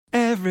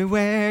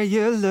Everywhere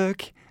you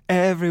look,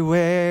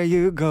 everywhere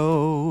you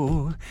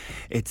go,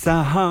 it's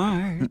a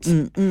heart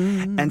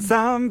and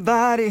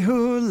somebody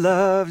who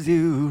loves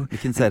you.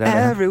 Hvilken serie er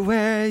det?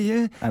 Everywhere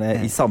you...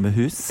 Det I samme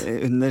hus?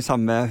 Under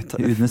samme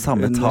tak.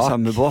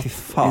 Samme båt. Fy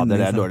fader,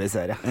 det en dårlig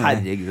serie.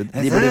 Herregud.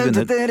 De burde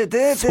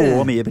vunnet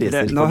så mye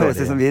priser. Nå høres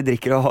det som vi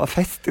drikker og har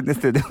fest inne I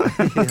studio.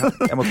 Ja,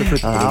 jeg måtte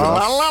flytte på det.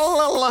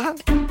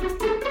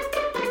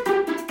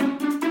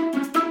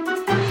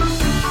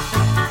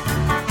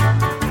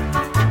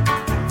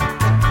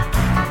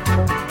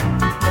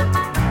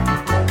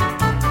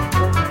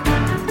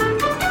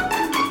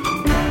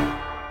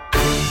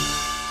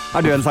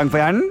 Har du en sang på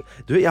hjernen?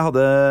 Du, jeg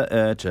hadde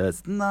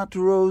Chestnut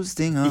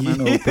roasting on an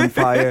open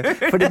fire.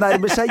 For det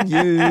nærmer seg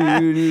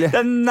jul.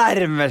 Det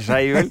nærmer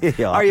seg jul.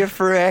 Ja. Are you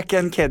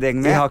freaking kidding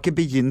me? Jeg har ikke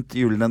begynt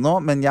julen ennå,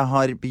 men jeg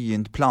har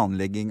begynt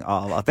planlegging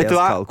av at jeg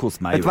skal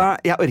kose meg I Vet du hva?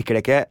 julen. Jeg orker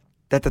det ikke.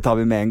 Dette tar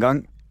vi med en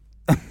gang.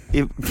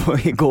 I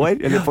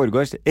går, eller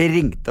foregårs,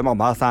 ringte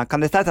mamma og sa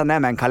kan du sette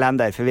ned med en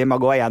kalender, for vi må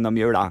gå gjennom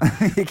jula.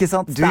 Ikke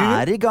sant? Du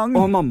det I gang.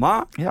 Og mamma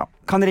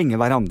kan ringe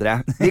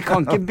hverandre. Vi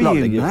kan ikke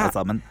begynne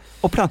sammen.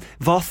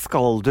 Hva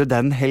skal du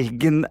den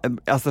helgen,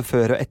 altså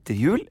før og etter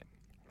jul?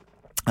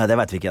 Ja, det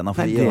vet vi ikke ennå,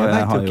 for Nei,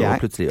 jeg har jo jeg.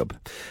 plutselig jobb.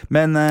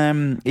 Men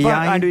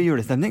Er du I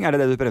julestemning? Er det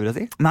det du prøver å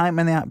si? Nei,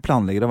 men jeg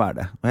planlegger å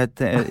være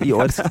det. I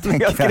år så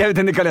tenker jeg har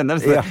skrevet inn I kalenderen,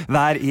 så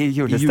vær I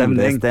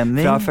julestemning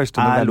fra 1.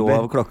 november.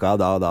 Lov klokka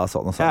da og da,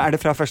 sånn og sånn. Ja, er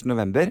det fra 1.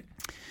 november?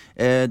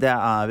 Det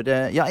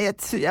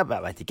jeg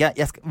vet ikke.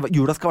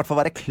 Jula skal I hvert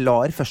fall være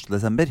klar 1.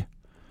 desember.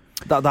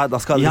 Da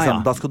skal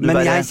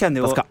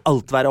skal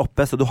alt være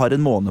oppe, så du har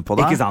en måned på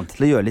deg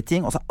til å gjøre litt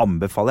ting, og så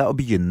anbefaler jeg å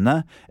begynne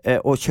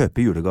å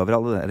kjøpe julegaver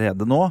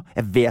allerede nå.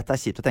 Jeg vet det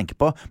kjipt å tenke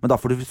på, men da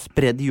får du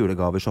spredd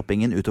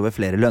julegaveshoppingen utover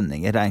flere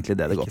lønninger. Det egentlig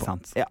det går på.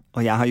 Ja.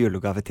 Og jeg har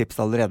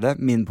julegavetips allerede.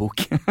 Min bok.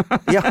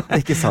 Ja,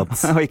 ikke sant.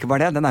 Og ikke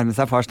bare det nærmer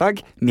seg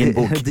farsdag. Min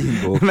bok. Din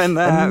bok. Men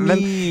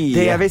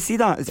det jeg vil si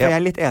da, så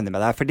jeg litt enig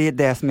med deg, fordi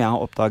det som jeg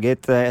har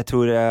oppdaget, jeg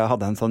tror jeg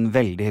hadde en sånn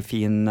veldig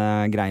fin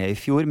greie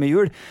I fjor med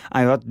jul,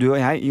 jo at du og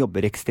jeg jobber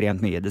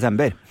ekstremt mye I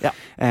desember.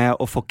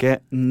 Og får ikke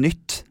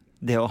nytt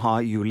det å ha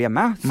jul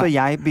hjemme, så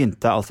jeg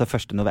begynte altså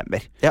 1.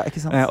 november. Ja,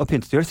 ikke sant? Og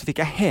pyntet jul, så fikk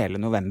jeg hele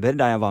november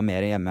da jeg var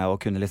mer hjemme og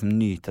kunne liksom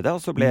nyte det,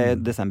 og så ble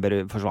desember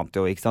forsvant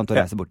jo, ikke sant,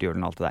 og reise bort til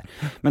julen og alt det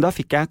der. Men da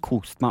fikk jeg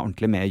kost meg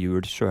ordentlig med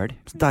jul selv.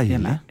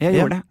 Deilig. Jeg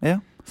gjorde det. Ja.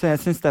 Så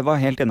jeg synes det var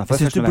helt innenfor.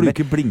 Jeg synes du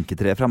bruker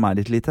blinketre fra meg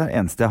litt lite,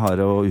 eneste jeg har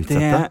å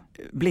utsette.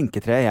 Det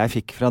blinketreet jeg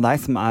fikk fra deg,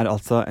 som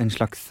altså en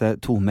slags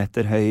 2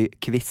 meter høy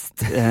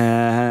kvist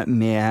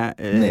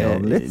med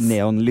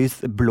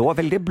neonlys.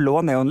 Veldig blå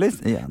neonlys.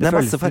 Ja, det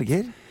masse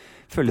farger.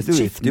 Føles jo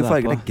skifter jo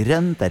farger. Det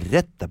grønt, det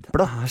rødt, det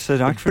blått. Det så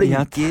rart, det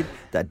blinker,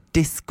 det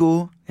disco.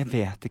 Jeg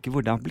vet ikke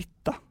hvor det har blitt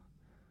da.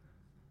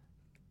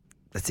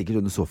 Det sikkert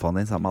under sofaen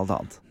din sammen med alt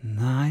annet.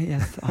 Nei, jeg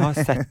har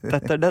sett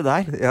etter det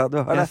der. Ja, du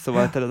har det. Jeg så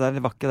etter det der,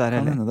 det var ikke der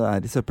heller. Kan hende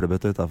det I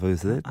søppelbøtta utenfor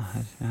huset ditt.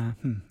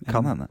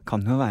 Kan hende.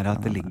 Kan jo være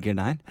at det ligger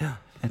der.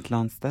 Et eller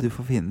annet sted. Du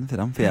får finne den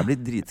frem, for jeg blir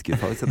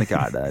dritskuffa hvis den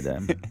ikke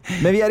der.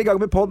 Men vi I gang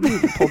med podd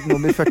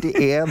nummer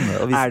 41.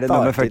 Og det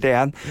nummer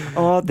 41?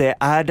 Og det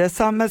det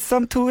samme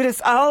som Tores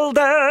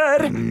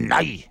alder!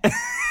 Nei!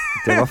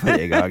 Det var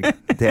forrige gang.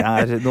 Det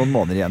noen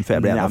måneder igjen før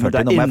jeg ble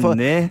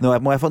 41. Nå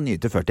må jeg få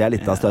nyte 40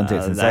 litt av stund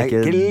til, synes jeg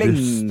ikke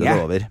buste det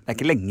over. Det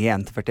ikke lenge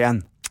igjen til 41.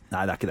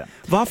 Nei, det ikke det.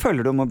 Hva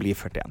føler du om å bli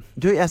 41?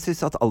 Du, jeg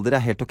synes at alder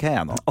helt ok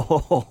nå.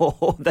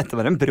 Dette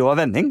var en brå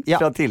vending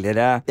fra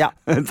tidligere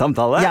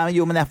samtale. Ja,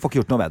 jo, men jeg får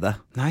ikke gjort noe ved det.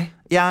 Nei.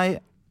 Jeg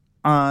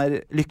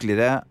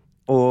lykkeligere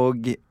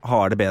og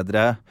har det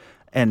bedre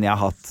enn jeg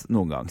har hatt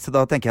noen gang. Så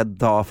da tenker jeg,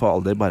 da får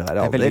alder bare være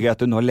alder. Det veldig gøy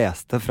at du nå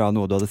leste fra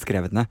noe du hadde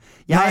skrevet ned.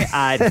 Jeg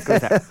skal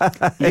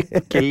vi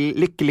se,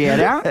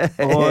 lykkeligere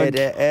og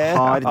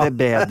har det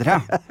bedre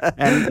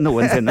enn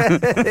noensinne.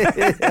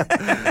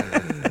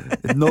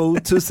 Note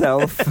to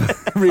self,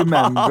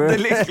 remember.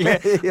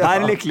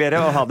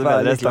 Lykkeligere og ha det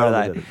bedre, står det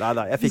der.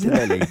 Nei, jeg fikk en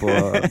melding på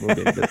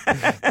mobilen.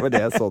 Det var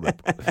det jeg så det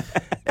på.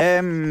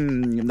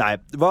 Nei,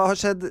 hva har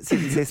skjedd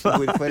siden sist?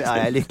 Hvorfor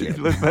jeg lykkelig?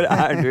 Hvorfor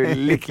du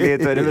lykkelig,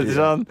 Tore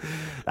Petterson?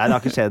 Nei, det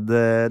har ikke skjedd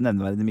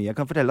nevneverdig mye. Jeg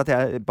kan fortelle at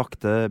jeg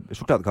bakte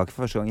sjokoladekake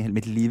for første gang I hele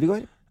mitt liv I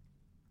går.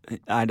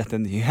 Dette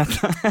en nyhet?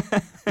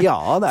 Ja,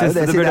 det jo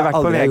det. Det burde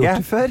vært på VG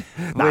før.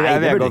 Nei,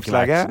 det burde ikke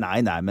vært.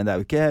 Nei, men det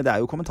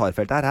jo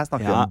kommentarfeltet her. Her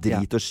snakker vi om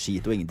drit og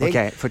skit og ingenting.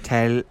 Ok,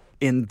 fortell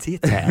in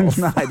details.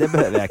 Nei, det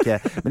behøver jeg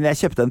ikke. Men jeg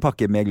kjøpte en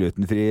pakke med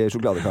glutenfri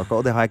sjokoladekake,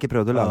 og det har jeg ikke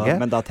prøvd å lage.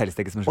 Men da telles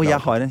det ikke som sjokolade. Og jeg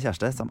har en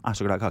kjæreste som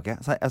så glad I kake.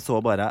 Så jeg så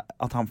bare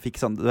at han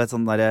fikk sånn, du vet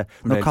sånn der,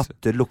 når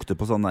katter lukter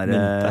på sånn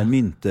der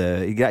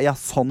myntegreier. Ja,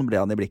 sånn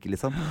ble han I blikket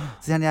liksom.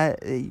 Så sier han,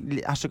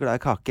 jeg så glad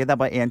I kake. Det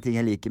bare en ting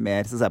jeg liker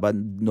mer. Så sier jeg bare,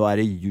 nå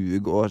det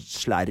ljug og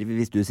slerv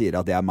hvis du sier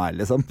at det meg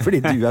liksom.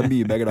 Fordi du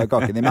mye mer glad I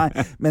kaken I meg.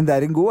 Men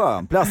det en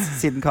god plass,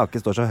 siden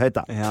kake står så høyt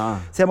da. Ja.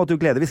 Så jeg måtte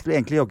jo glede. Vi skulle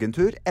egentlig jogge en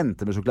tur,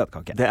 endte med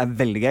sjokoladekake. Det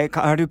veldig gøy.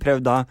 Har du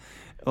prøvd da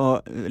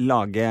å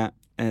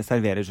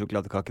servere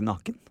sjokoladekake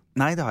naken?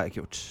 Nei, det har jeg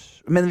ikke gjort.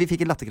 Men vi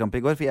fikk en latterkrampe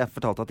i går, for jeg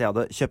fortalte at jeg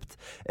hadde kjøpt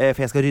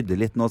for jeg skal rydde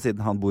litt nå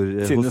siden han bor hos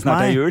meg. Siden det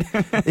snart er jul.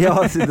 Ja,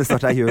 siden det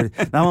snart er jul.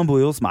 Nei, han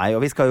bor jo hos meg,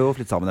 og vi skal jo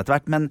flytte sammen etter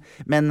hvert.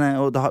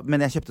 Men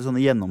jeg kjøpte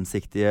sånne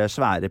gjennomsiktige,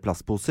 svære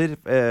plastposer,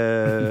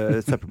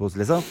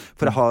 søppelposer liksom,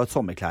 for å ha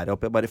sommerklær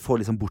oppi, bare få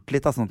liksom bort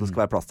litt, da, sånn at det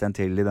skal være plass til en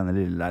til i denne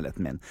lille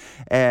leiligheten min.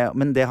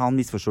 Men det han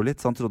misforstod litt,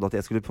 så han trodde at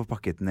jeg skulle få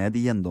pakket ned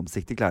de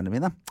gjennomsiktige klærne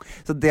mine.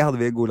 Så det hadde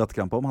vi god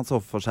latterkrampe om. Han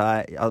så for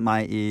seg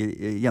meg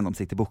i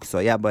gjennomsiktig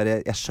bukse, og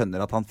jeg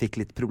skjønner at han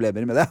fikk litt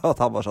problemer med det, og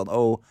at han var sånn,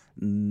 oh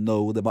no,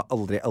 det må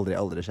aldri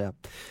skje.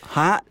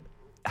 Hæ?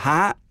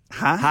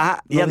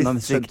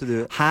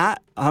 Gjennomsiktig? Hæ?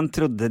 Han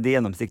trodde de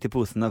gjennomsiktige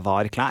posene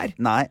var klær?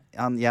 Nei,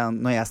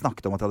 når jeg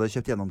snakket om at jeg hadde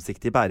kjøpt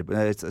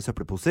gjennomsiktige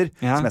søppelposer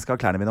som jeg skal ha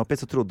klærne mine oppi,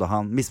 så trodde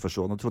han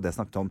misforstående og trodde jeg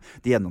snakket om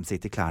de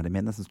gjennomsiktige klærne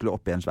mine som skulle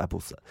oppi en svær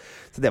pose.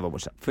 Så det var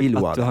morsomt. For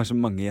at du har så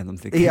mange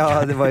gjennomsiktige klær.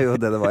 Ja, det var jo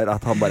det var.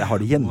 At han bare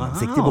har de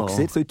gjennomsiktige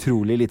bukser. Så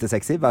utrolig lite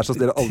sexy. Vær så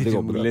snill, aldri gå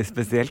på det. Utrolig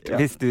spesielt.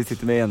 Ja. Hvis du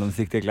sitter med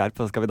gjennomsiktige klær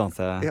på Skal vi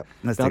danse,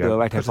 det hadde jo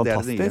vært helt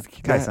fantastisk.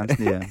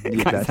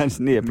 Keiserens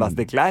nye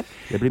plastikklær.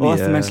 Og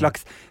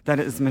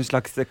som en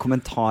slags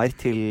kommentar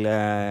til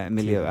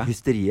miljøet.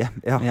 Hysteriet.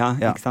 Ja,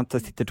 ikke sant? Da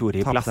sitter Tore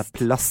i plast. Ta på seg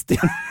plast,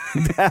 ja.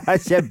 Det er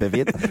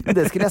kjempefint. Men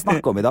det skulle jeg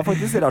snakke om i dag,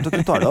 faktisk. Rart at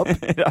du tar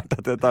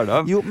det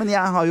opp. Jo, men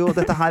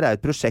dette her er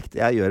et prosjekt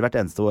jeg gjør hvert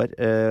eneste år,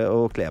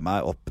 å kle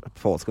meg opp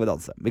på Skal vi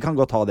danse. Vi kan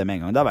godt ta det med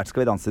en gang. Det har vært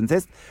Skal vi danse siden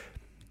sist.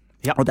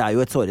 Ja. Og det er jo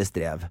et såre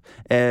strev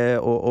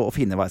å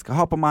finne hva jeg skal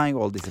ha på meg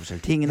og alle disse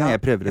forskjellige tingene. Ja.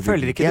 Jeg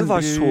føler ikke du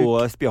var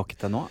så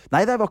spjokkete nå.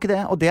 Nei, det var ikke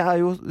det. Og det er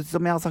jo,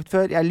 som jeg har sagt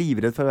før, jeg er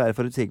livredd for å være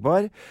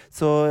forutsigbar.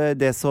 Så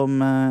det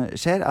som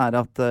skjer er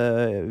at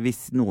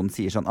hvis noen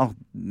sier sånn,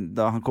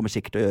 da han kommer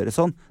sikkert til å gjøre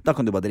sånn, da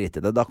kan du bare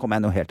drite i det. Da kommer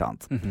jeg noe helt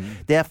annet.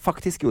 Det jeg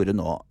faktisk gjorde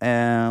nå,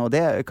 og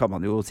det kan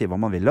man jo si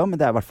hva man vil om, men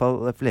det er i hvert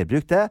fall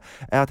flerbrukt det,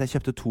 er at jeg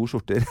kjøpte 2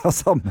 skjorter av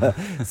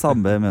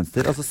samme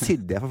mønster, og så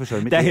sydde jeg for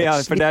første gang mitt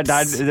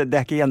slips. Det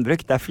er ikke gjenbruk.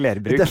 Det er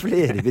flerbruk. Det er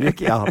flerbruk,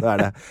 ja, det er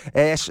det.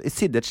 Jeg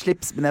sydde et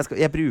slips, men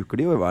jeg bruker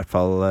det jo i hvert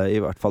fall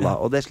da.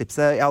 Og det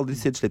slipset, jeg har aldri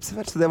sydd slipset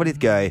før, så det var litt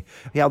gøy.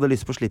 Jeg hadde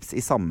lyst på slips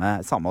i samme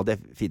og det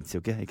finnes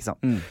jo ikke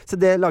sant? Så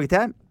det laget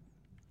jeg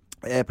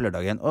på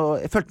lørdagen, og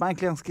jeg følte meg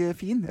egentlig ganske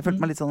fin. Jeg følte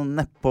meg litt sånn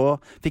nedpå.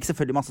 Fikk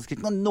selvfølgelig masse skryt.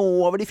 Nå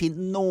var de fin,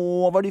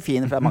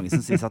 for det er mange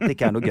som synes at det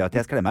ikke er noe gøy at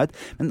jeg skal kle meg ut.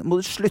 Men må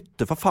du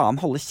slutte for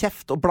faen holde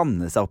kjeft og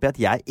blande seg opp i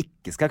at jeg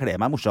ikke skal kle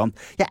meg morsomt.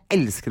 Jeg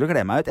elsker å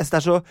kle meg ut. Jeg synes det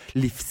er så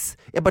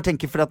jeg bare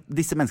tenker for at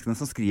disse menneskene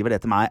som skriver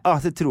det til meg, det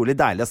er utrolig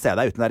deilig å se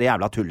deg uten det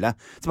jævla tullet.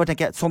 Så bare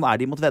tenker jeg, sånn er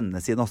de mot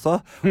vennene sine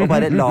også. Og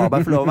bare la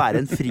meg få lov å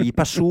være en fri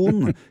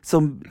person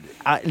som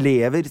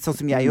lever sånn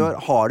som jeg gjør,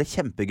 har det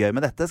kjempegøy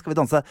med dette. Skal vi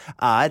danse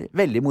er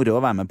veldig moro å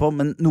være med på,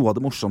 men noe av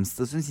det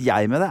morsomste synes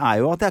jeg med det er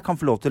jo at jeg kan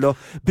få lov til å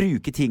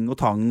bruke ting og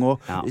tang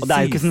og og det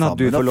er jo ikke sånn at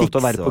du får lov til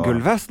å være på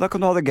gulvet, så da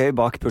kan du ha det gøy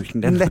bak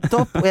pulten din.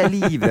 Nettopp, og jeg er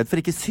livredd for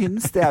ikke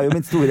syns. Det er jo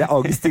min store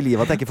angst i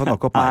livet at jeg ikke får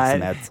nok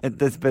oppmerksomhet. Et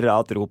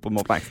desperat rop om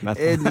oppmerksomhet.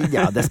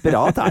 Ja,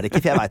 desperat er det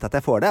ikke, for jeg vet at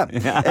jeg får det.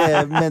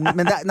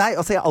 Men jeg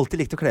har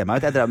alltid likt å kle meg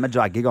ut. Jeg drev med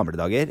drag i gamle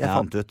dager. Jeg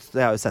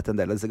har jo sett en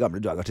del av disse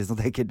gamle dragartistene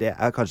og tenker det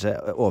er kanskje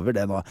over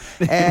det nå.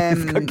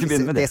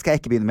 Det skal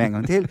jeg ikke begynne med en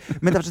gang til.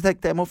 Men derfor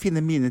tenkte jeg må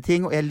finne mine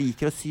ting, og jeg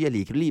liker å sy, jeg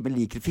liker å lime,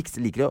 liker å fikse,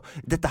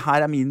 dette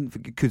her er min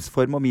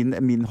kunstform og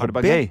min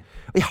hobby.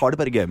 Og jeg har det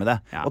bare gøy med det.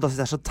 Og da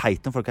synes jeg det er så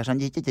teit når folk er sånn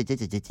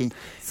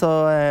så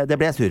det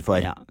ble jeg sur for.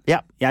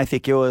 Jeg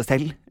fikk jo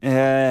selv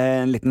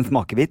en liten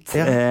smakebit,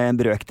 en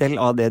brøkdel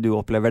av det du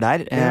opplever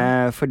der,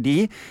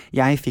 fordi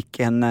jeg fikk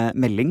en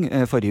melding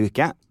forrige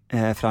uke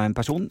fra en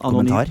person,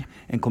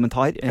 et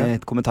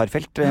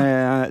kommentarfelt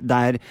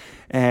der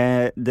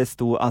det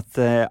sto at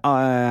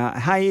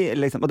hei,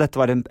 liksom, og dette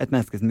var et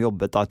menneske som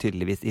jobbet da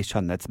tydeligvis i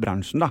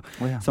skjønnhetsbransjen da,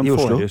 som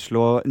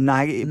foreslo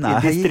i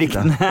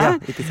distriktene,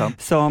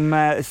 som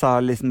sa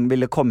liksom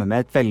ville komme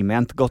med et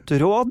velment godt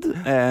råd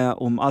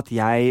om at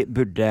jeg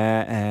burde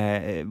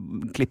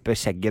klippe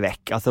skjegget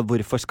vekk. Altså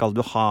hvorfor skal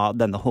du ha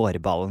denne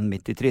hårballen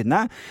midt i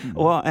trynet?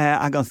 Og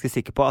er ganske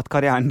sikker på at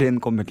karrieren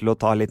din kommer til å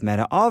ta litt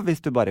mer av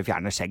hvis du bare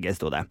fjerner skjegget,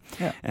 sto det.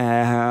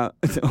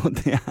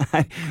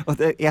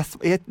 Jeg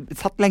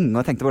satt lenge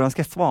og tenkte, hvordan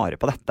skal jeg svare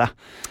på dette?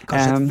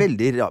 Kanskje et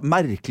veldig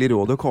merkelig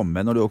råd å komme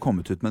med når du har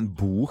kommet ut med en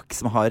bok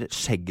som har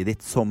skjegget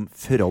ditt som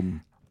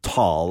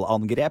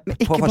frontalangrep. Men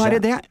ikke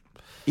bare det.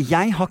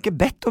 Jeg har ikke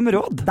bedt om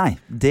råd. Nei,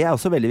 det er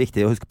også veldig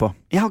viktig å huske på.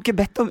 Jeg har ikke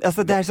bedt om jeg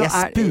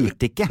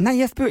spurte ikke. Nei,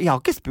 jeg har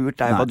ikke spurt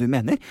deg hva du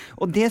mener.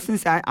 Og det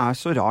synes jeg er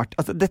så rart.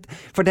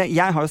 Jeg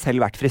har jo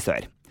selv vært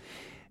frisør.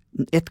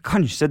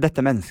 Kanskje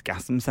dette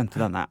mennesket som sendte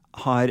denne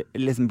har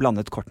liksom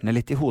blandet kortene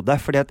litt i hodet,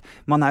 fordi at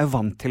man er jo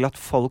vant til at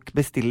folk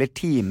bestiller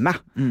time,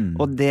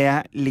 og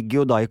det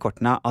ligger jo da i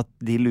kortene at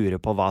de lurer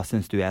på hva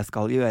synes du jeg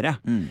skal gjøre.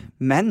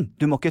 Men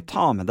du må ikke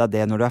ta med deg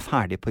det når du er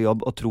ferdig på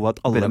jobb og tro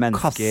at alle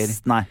mennesker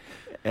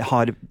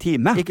har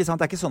time. Ikke sant?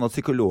 Det er ikke sånn at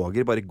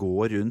psykologer bare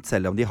går rundt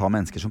selv om de har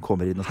mennesker som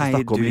kommer inn og skal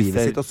snakke om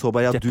livet sitt, og så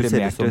bare du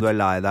ser ut som du er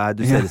lei deg,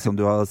 du ser ut som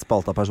du har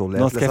spalta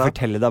personlighet. Nå skal jeg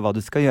fortelle deg hva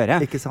du skal gjøre.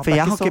 For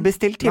jeg har ikke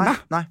bestilt time.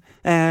 Nei.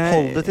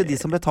 Hold det til de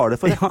som betaler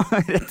for det. Ja,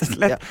 rett og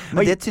slett. Ja.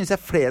 Men det synes jeg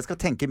flere skal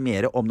tenke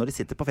mer om når de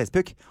sitter på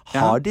Facebook.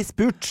 Har de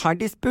spurt? Har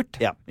de spurt?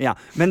 Ja.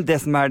 Men det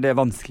som er det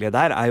vanskelige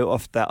der, er jo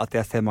ofte at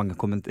jeg ser mange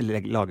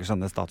lager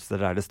sånne statuser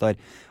der det står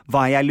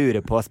hva jeg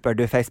lurer på, spør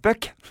du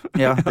Facebook?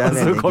 Ja, det er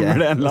så kommer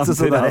det en eller annen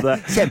side av det.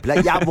 Kjempelei.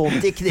 Jeg har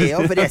vondt i kneet,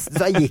 og forresten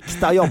så gikk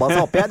det og jobbet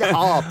seg opp igjen. Jeg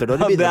hater når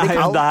det begynner å bli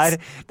kaldt. Der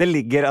det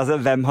ligger, altså,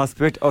 hvem har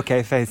spurt? Ok,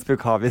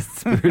 Facebook har visst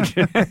spurt.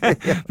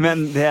 Men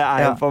det er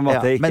jo på en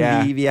måte ikke... Men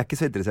vi er ikke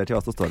så interessert i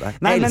hva som står der.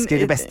 Jeg elsker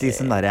det beste i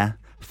sånn derre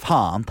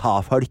faen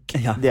ta folk.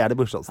 Det er det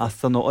morsomste.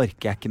 Altså, nå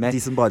orker jeg ikke mer.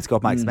 De som bare skal ha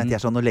oppmerksomhet. Jeg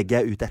er sånn, nå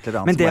legger jeg ut et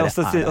eller annet. Men det er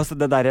også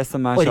det der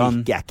som er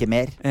sånn... Orker jeg ikke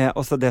mer.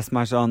 Også det som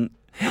er sånn...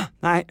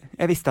 Nei,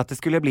 jeg visste at det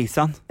skulle bli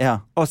sånn.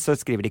 Og så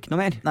skriver de ikke noe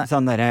mer.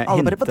 Sånn derre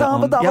alle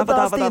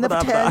bare, Stine,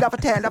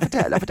 fortell.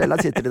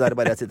 Sitter de der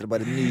og jeg sitter og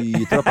bare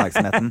nyter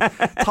oppmerksomheten.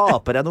 Ta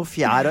på deg noe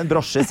fjær og en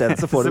brosje i stedet,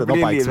 så får du den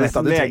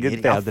oppmerksomheten du trenger.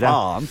 Ja,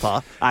 faen ta.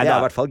 Det er i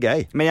hvert fall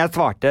gøy. Men jeg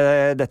svarte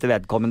dette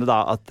vedkommende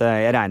da, at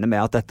jeg regner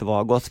med at dette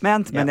var godt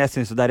ment, men jeg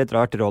synes jo det er et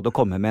rart råd å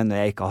komme med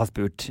når jeg ikke har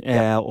spurt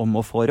om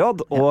å få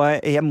råd. Og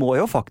jeg må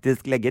jo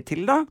faktisk legge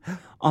til da,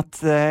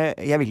 at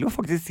jeg vil jo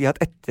faktisk si at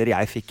etter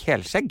jeg fikk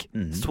helskjegg,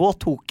 så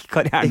tok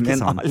karrieren min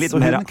litt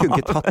mer av. Så hun kunne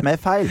ikke tatt mer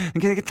feil. Hun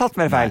kunne ikke tatt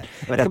mer feil.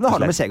 Jeg vet ikke om det har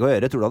noe med skjegg å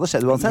gjøre. Tror du det hadde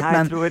skjedd uansett? Nei,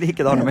 jeg tror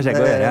ikke det har noe med skjegg å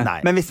gjøre.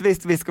 Men hvis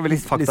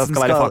fakta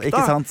skal være fakta,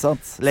 ikke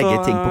sant? Legge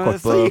ting på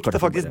kort på så gikk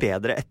det faktisk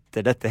bedre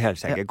etter dette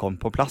helskjegget kom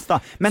på plass da.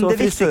 Men så det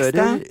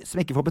viktigste som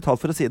ikke får betalt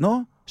for å si noe,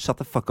 shut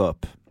the fuck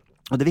up.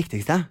 Og det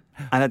viktigste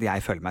er at jeg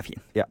føler meg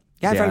fin.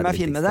 Jeg føler meg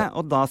fin med det,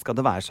 og da skal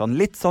det være sånn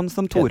litt sånn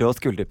som Tore og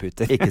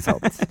skulderputer. Ikke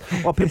sant.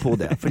 Og apropos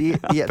det, fordi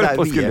det er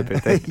jo mye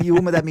jo,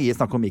 men det er mye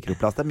snakk om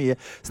mikroplast. Det er mye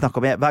snakk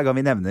om, hver gang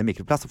vi nevner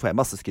mikroplast, så får jeg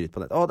masse skryt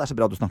på det. Å, det er så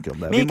bra du snakker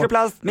om det.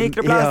 Mikroplast!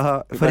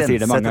 Ja, for å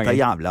rense dette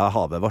jævla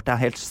havet vårt. Det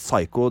er helt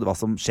psyko hva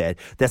som skjer.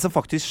 Det som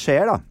faktisk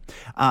skjer da,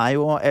 er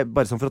jo,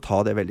 bare sånn for å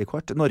ta det veldig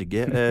kort,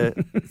 Norge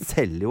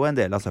selger jo en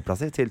del av søpla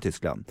si til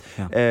Tyskland.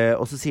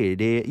 Og så sier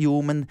de, jo,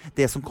 men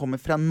det som kommer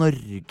fra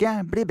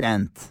Norge blir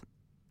brent.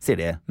 Sier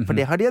de. For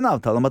det har de en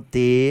avtale om at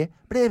det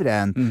blir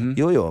brent.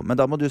 Jo, men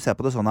da må du se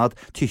på det sånn at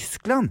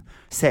Tyskland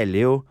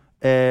selger jo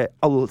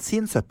all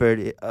sin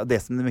søppel,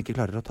 det som de ikke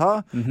klarer å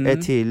ta,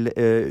 til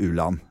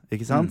u-land.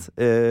 Ikke sant?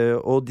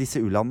 Og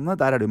disse u-landene,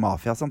 der er det jo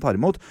mafia som tar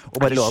imot. Og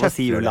er det lov å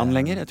si u-land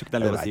lenger? Jeg tror ikke det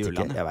er lov å si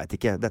u-land. Jeg vet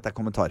ikke. Dette er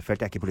kommentarfelt,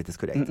 jeg er ikke politisk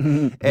korrekt.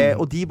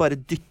 Og de bare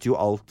dytter jo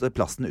alt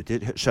plasten ut i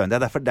sjøen.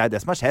 Det er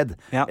det som har skjedd.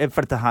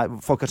 For dette her,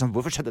 folk er sånn,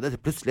 hvorfor skjedde dette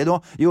plutselig nå?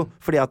 Jo,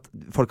 fordi at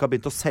folk har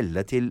begynt å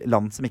selge til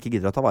land som ikke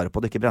gidder å ta vare på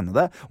det, ikke brenne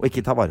det, og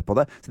ikke ta vare på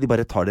det, så de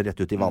bare tar det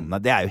rett ut i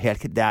vannene. Det er jo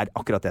det er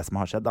akkurat det som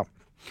har skjedd da.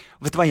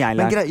 Vet du hva jeg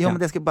lærte? Men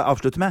det skal jeg bare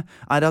avslutte med,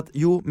 er at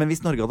men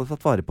hvis Norge hadde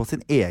tatt vare på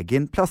sin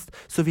egen plast,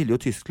 så ville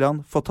jo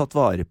Tyskland fått tatt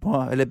vare på,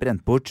 eller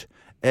brent bort,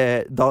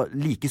 da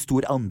like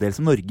stor andel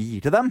som Norge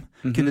gir til dem,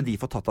 kunne de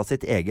få tatt av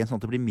sitt egen, sånn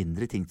at det blir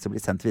mindre ting som blir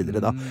sendt videre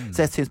da.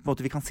 Så jeg synes på en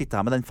måte vi kan sitte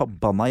her med den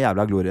forbanna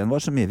jævla glorien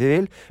vår så mye vi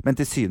vil, men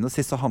til syvende og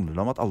sist så handler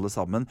det om at alle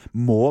sammen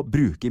må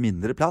bruke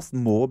mindre plast,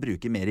 må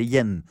bruke mer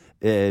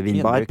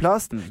gjenvinnbar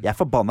plast. Jeg er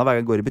forbanna hver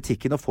gang jeg går i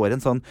butikken og får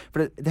en sånn,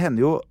 for det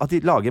hender jo at de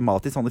lager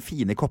mat i sånne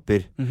fine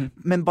kopper,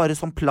 men bare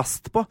sånn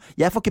plast på.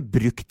 Jeg får ikke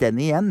brukt den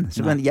igjen,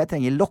 så jeg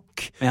trenger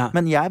lokk,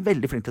 men jeg er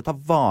veldig flink til å ta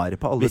vare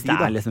på alle de. Hvis det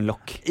er liksom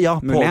lokk?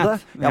 Ja, på det.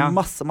 Ja,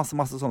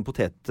 masse sånne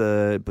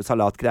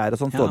potetsalatgreier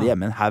og sånn, står det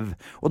hjemme en haug.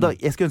 Og da,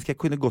 jeg skulle ønske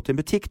jeg kunne gå til en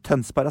butikk.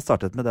 Tønsberg har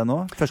startet med det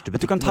nå. Første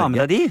butikk. Du kan ta med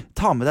deg de?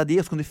 Ta med deg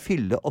de, og så kan du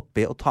fylle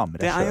oppi og ta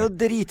med deg selv. Det er jo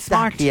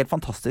dritsmart. Det er helt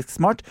fantastisk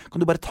smart.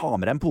 Kan du bare ta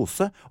med deg en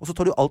pose, og så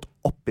tar du alt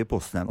oppi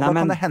posen igjen. Og da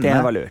kan det hende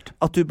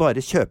at du bare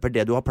kjøper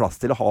det du har plass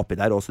til å ha oppi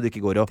der også, så du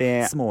ikke går og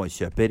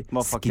småkjøper skvip. Det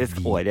var faktisk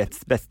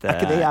årets beste idé. Er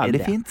ikke det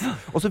jævlig fint?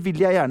 Og så vil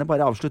jeg gjerne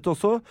bare avslutte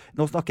også.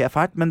 Nå snakker jeg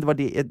fælt, men det var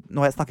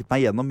nå har jeg snakket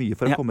meg gjennom mye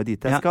for å komme dit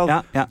jeg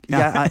skal. Jeg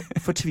er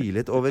fortvilet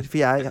over, for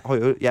jeg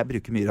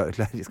bruker mye rare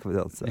klær i Skal vi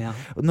danse.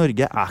 Og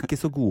Norge er ikke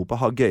så gode på å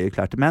ha gøye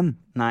klær til menn.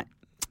 Nei.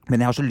 Men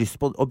jeg har så lyst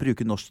på å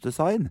bruke norsk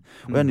design,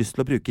 og jeg har lyst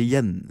til å bruke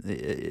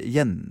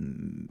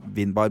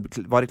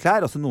gjenvinnbare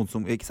klær, altså noen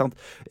som, ikke sant,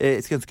 jeg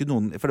skal ønske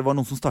noen, for det var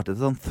noen som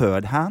startet sånn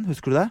third hand,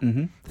 husker du det?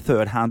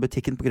 Third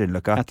hand-butikken på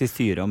Grünerløkka. At de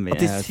syr om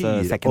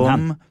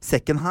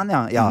second hand,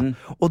 ja.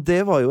 Og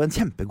det var jo en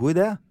kjempegod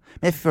idé.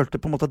 Men jeg følte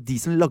på en måte at de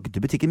som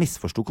lagde butikken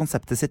misforstod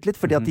konseptet sitt litt,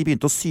 fordi at de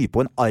begynte å sy på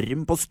en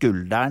arm på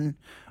skulderen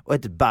og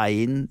et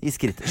bein i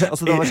skrittet.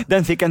 Altså,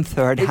 den fikk en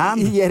third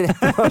hand? Ja,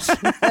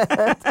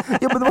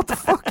 men what the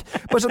fuck?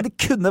 Bare sånn, det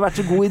kunne vært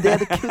så god idé.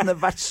 Det kunne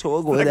vært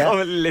så god idé.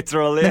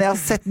 Men jeg har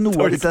sett noe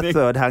av disse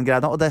third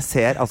hand-greiene, og det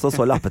ser altså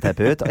så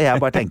lappeteppe ut. Og jeg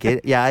bare tenker,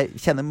 jeg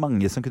kjenner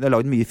mange som kunne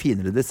lagd mye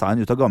finere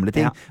design ut av gamle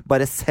ting.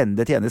 Bare send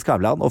det til Jenny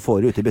Skavlan og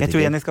få det ut i butikken. Jeg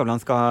tror Jenny Skavlan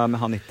skal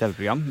ha nytt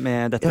TV-program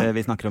med dette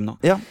vi snakker om nå.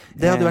 Ja,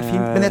 det hadde vært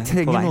fint. Men jeg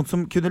trenger noen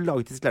som kunne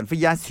laget disse klærne. For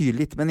jeg syr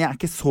litt, men jeg er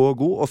ikke så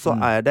god. Og så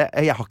er det,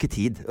 jeg har ikke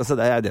tid. Altså,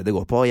 det er det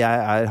går på. og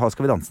jeg har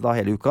Skal vi danse da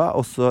hele uka,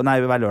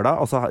 hver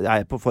lørdag, og så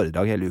er jeg på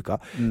foredrag hele uka.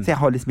 Så jeg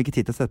har liksom ikke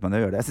tid til å sette meg ned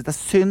og gjøre det. Jeg synes det er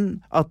synd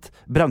at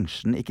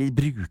bransjen ikke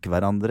bruker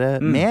hverandre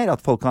mer,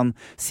 at folk kan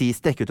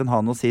strekke ut en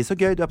hånd og si så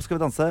gøy, du er på Skal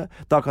vi danse,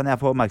 da kan jeg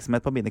få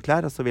oppmerksomhet på mine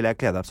klær, og så vil jeg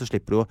kle deg opp, så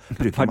slipper du å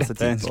bruke masse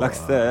tid. Var dette en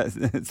slags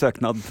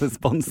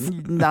søknadsspons?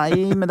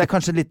 Nei, men det er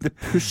kanskje en liten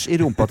push i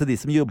rumpa til de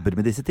som jobber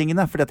med disse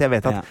tingene, fordi at jeg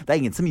vet at det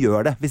er ingen som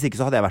gjør det. Hvis ikke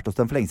så hadde jeg vært hos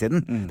dem for lenge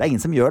siden. Det er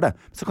ingen som gjør det.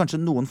 Så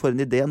kanskje noen får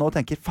en idé nå og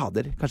tenker,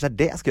 fader, kanskje det er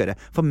det jeg skal gjøre.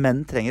 For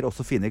menn trenger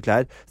også fine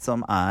klær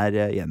som er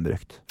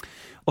gjenbrukt.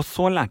 Og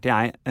så lærte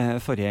jeg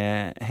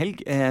forrige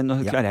helg, nå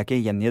klarer jeg ikke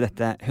å gjengi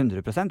dette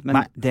 100%, men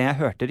det jeg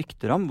hørte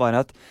rykter om var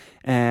at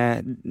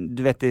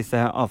du vet disse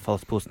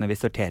avfallsposene vi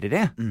sorterer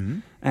i,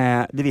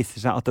 det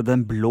viser seg at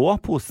den blå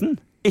posen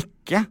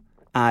ikke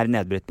er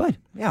nedbrytbar.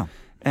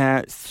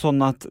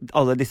 Sånn at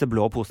alle disse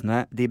blå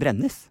posene, de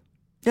brennes.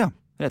 Ja,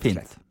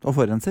 fint. Og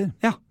forurenser.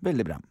 Ja,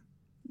 veldig bra.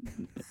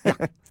 Ja,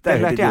 det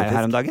lærte jeg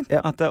her om dagen.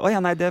 At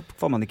det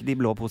får man ikke, de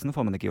blå posene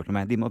får man ikke gjort noe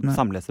med. De må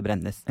samles og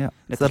brennes.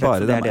 Så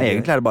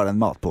egentlig er det bare den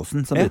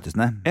matposen som brytes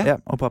ned.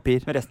 Og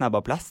papir. Men resten er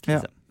bare plast,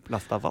 liksom.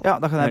 Plastavfall. Ja,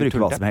 da kan jeg bruke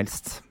hva som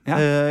helst.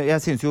 Jeg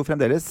synes jo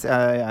fremdeles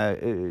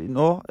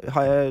nå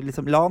har jeg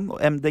liksom LAN og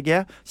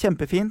MDG,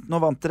 kjempefint, nå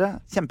vant dere,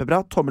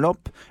 kjempebra, tommel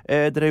opp,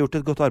 dere har gjort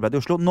et godt arbeid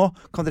i Oslo, nå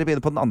kan dere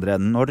begynne på den andre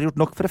enden. Nå har dere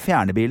gjort nok for å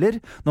fjerne biler,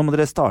 nå må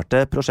dere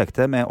starte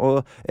prosjektet med å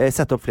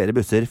sette opp flere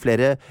busser,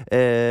 flere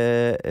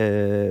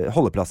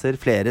holdeplasser,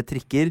 flere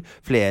trikker,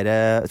 flere,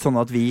 sånn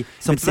at vi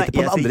som sitter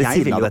på den andre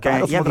siden av dette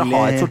her, og så må dere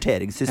ha et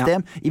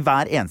sorteringssystem i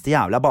hver eneste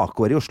jævla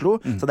bakgård i Oslo,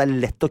 så det er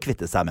lett å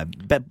kvitte seg med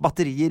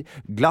batterier,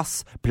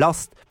 glass,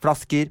 plast,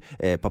 flasker,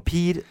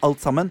 papir,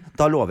 alt sammen.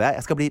 Da lover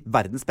jeg skal bli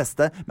verdens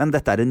beste, men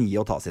dette er en gi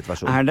og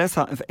ta-situasjon.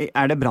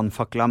 Er det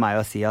brannfakla av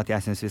meg å si at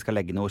jeg synes vi skal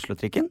legge ned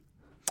Oslo-trikken?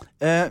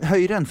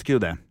 Høyre ønsker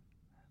jo det.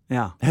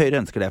 Høyre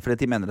ønsker det, fordi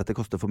de mener at det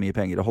koster for mye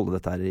penger å holde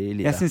dette her i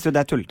livet. Jeg synes jo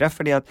det er tullete,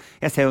 fordi at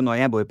jeg ser jo nå,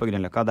 jeg bor på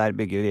Grünerløkka, der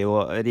bygger vi jo,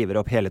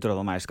 river opp hele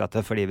Trollhjem Meyers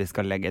gate fordi vi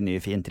skal legge en ny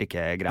fin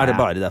trikkegreie. Er det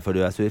bare derfor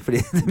du er sur?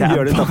 Fordi de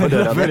gjør det utenfor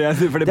døra di?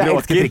 Det er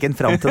elsker trikken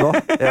frem til nå.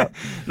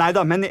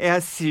 Neida, men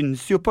jeg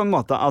synes jo på en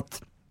måte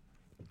at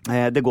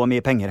det går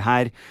mye penger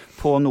her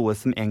på noe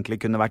som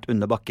egentlig kunne vært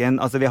under bakken.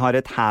 Altså vi har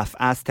et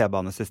half-ass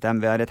T-banesystem,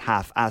 vi har et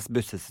half-ass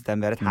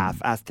bussesystem, vi har et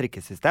half-ass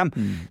trikkesystem.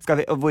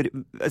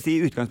 I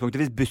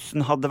utgangspunktet, hvis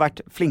bussen hadde vært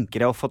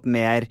flinkere og fått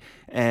mer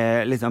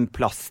liksom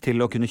plass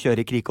til å kunne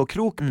kjøre i krik og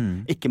krok,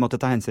 ikke måtte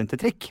ta hensyn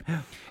til trikk,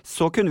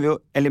 så kunne vi jo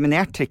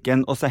eliminert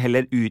trikken og så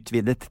heller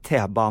utvidet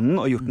T-banen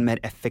og gjort den mer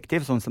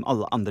effektiv, sånn som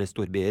alle andre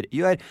storbyer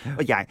gjør.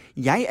 Og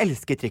jeg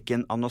elsker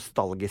trikken av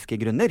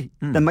nostalgiske grunner.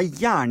 Den må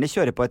gjerne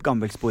kjøre på et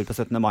gammelt spor på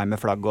 17. mai med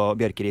flagg og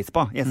bjørkeris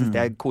på. Jeg synes det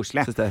er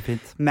koselig. Synes det er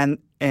fint. Men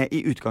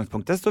i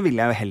utgangspunktet så vil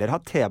jeg jo heller ha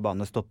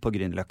T-banestopp på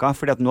Grünerløkka,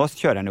 fordi at nå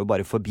kjører den jo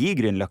bare forbi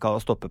Grünerløkka og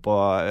stopper på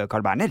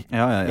Carl Berner.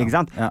 Ikke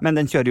sant? Men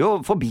den kjører jo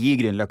forbi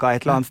Grünerløkka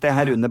et eller annet sted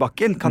her under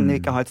bakken. Kan vi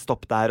ikke ha et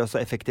stopp der og så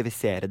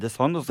effektivisere det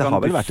sånn? Og så det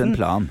har vel vært en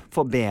plan.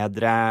 Få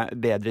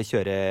bedre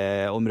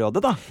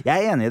kjøreområde da.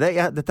 Jeg er enig i det.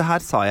 Dette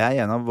her sa jeg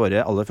i en av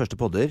våre aller første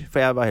podder,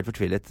 for jeg var helt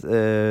fortvilet.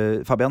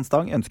 Fabian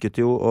Stang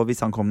ønsket jo, og hvis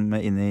han kom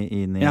inn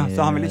i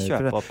så han ville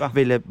kjøpe opp,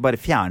 ville bare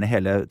fjerne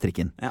hele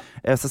trikken.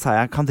 Så sa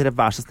jeg, kan dere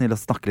være så snill å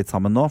snakke litt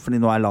sammen nå, fordi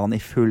nå er LAN i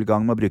full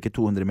gang med å bruke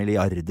 200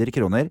 milliarder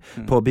kroner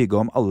på å bygge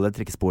om alle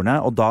trikkesporene,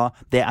 og da,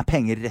 det er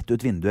penger rett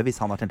ut vinduet hvis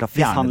han har tenkt å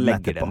fjerne den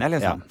etterpå.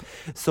 Liksom.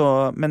 Så,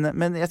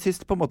 men jeg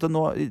synes på en måte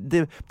nå,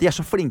 de er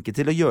så flinke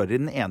til å gjøre det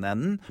i den ene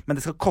enden, men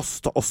det skal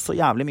koste også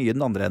jævlig mye i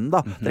den andre enden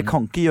da. Dere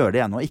kan ikke gjøre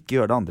det ene og ikke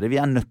gjøre det andre.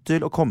 Vi er nødt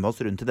til å komme oss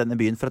rundt i denne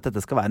byen for at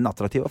dette skal være en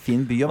attraktiv og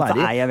fin by å være i.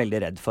 Og så er jeg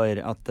veldig redd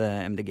for at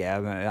MDG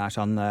er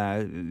sånn,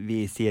 vi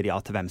sier ja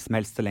til hvem som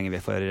helst så lenge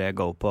vi får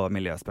go på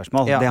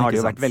miljøspørsmål. Det har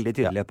de jo vært veldig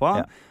tydelige på.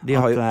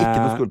 De har jo ikke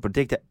noe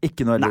skolepolitikk, det er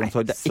ikke noe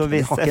eldreomsorg, det er ikke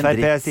hvis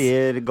FrP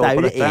sier go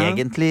på dette. Det er jo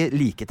egentlig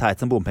like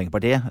teit som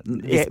bompengepartiet,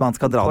 hvis man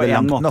skal dra det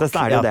langt nok. På en måte så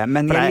er det jo det,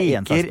 men jeg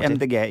liker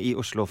MDG i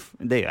Oslo,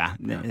 det gjør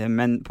jeg.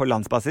 Men på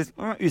landsbasis,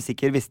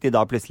 usikker hvis de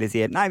da plutselig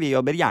sier, nei, vi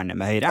jobber gjerne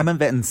med Høyre. Ja,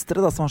 men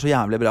Venstre da, som har så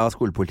jævlig bra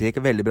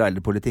skolepolitikk, veldig bra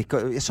eldrepolitikk,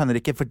 jeg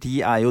skjønner ikke, for de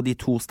er jo de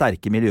to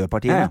sterke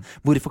miljøpartiene.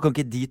 Hvorfor kan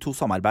ikke de to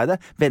samarbeide?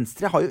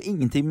 Venstre har jo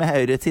ingenting med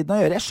høyresiden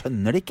å gjøre, jeg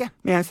skjønner det ikke.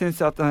 Men jeg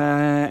synes at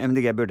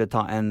MDG burde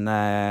ta en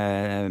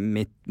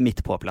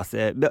midt på-plass.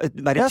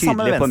 Være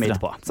tydelig på midt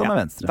på.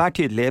 Vær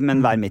tydelig,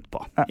 men vær midt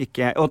på.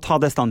 Og ta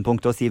det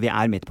standpunktet og si vi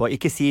er midt på.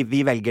 Ikke si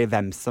vi velger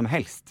hvem som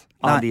helst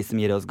av de som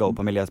gir oss go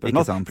på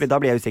miljøspørsmål. Fordi da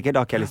blir jeg usikker,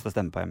 da har ikke jeg lyst til å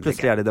stemme på MDG.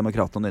 Plutselig er det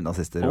demokrater og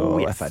nynazister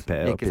og FrP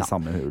opp i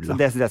samme hull. Så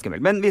det synes jeg er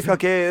skummelt. Men vi skal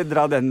ikke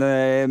dra den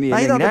mye lenger.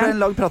 Nei da, det ble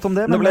en lang prat om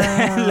det. Nå ble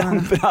det en lang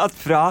prat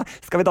fra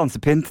Skal vi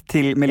danse-pynt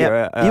til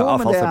miljøavfallssortering. Jo,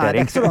 men det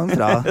er ikke så langt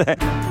fra.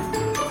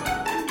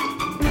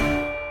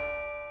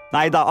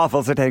 Nei da,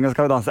 avfallssortering og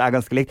Skal vi danse er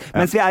ganske likt.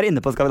 Mens vi er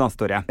inne på Skal vi danse,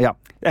 Tore.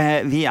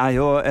 Vi er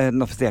jo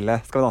den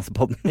offisielle Skal vi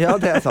danse-podden. Ja,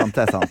 det er sant.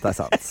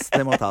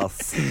 Det må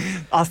tas.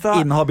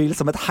 Altså, inhabil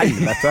som et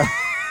helvete.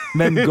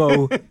 Men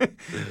go.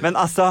 Men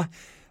altså,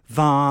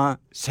 Hva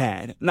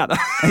skjer? Neida.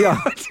 Ja.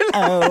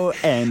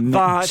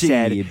 Hva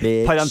skjer?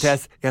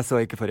 Parentes, jeg så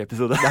ikke forrige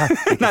episode.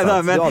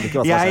 Neida, men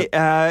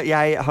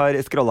jeg har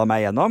scrollet meg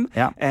gjennom.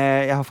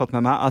 Jeg har fått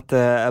med meg at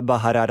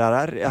Bahare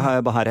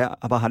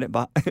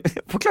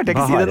forklarte jeg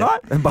ikke å si det nå?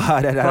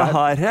 Bahare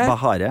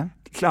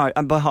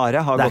Bahare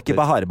har gått ut. Det er ikke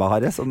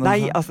Bahare?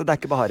 Nei, altså det er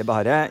ikke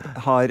Bahare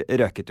har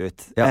røket ut.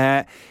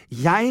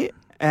 Jeg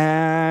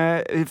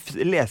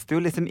leste jo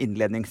liksom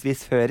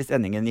innledningsvis før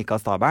sendingen gikk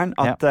av stabelen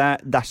at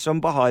dersom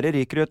Bahare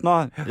ryker ut nå,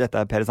 dette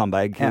er Per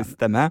Sandbergs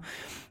stemme,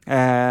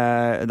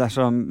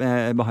 dersom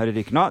Bahare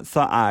ryker nå,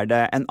 så er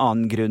det en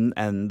annen grunn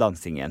enn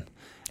dansingen.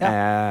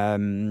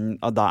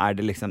 Og da er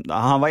det liksom,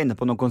 han var inne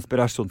på noen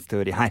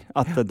konspirasjonsteori her,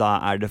 at da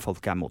er det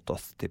folk er mot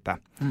oss type.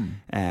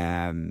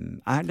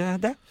 Er det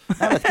det?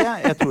 Jeg vet ikke,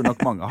 jeg tror nok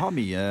mange har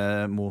mye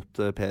mot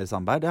Per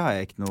Sandberg, det har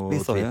jeg ikke noe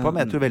tvil på,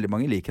 men jeg tror veldig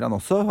mange liker han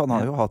også. Han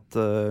har jo hatt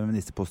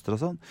ministerposter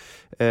og sånn.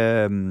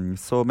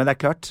 Men det er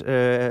klart,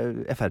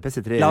 FrP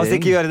sitter i regjering. La oss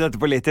ikke gjøre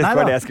dette politisk,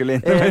 var det jeg skulle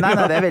inn. Nei,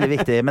 det er veldig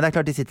viktig, men det er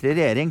klart de sitter i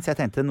regjering, så jeg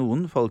tenkte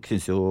noen folk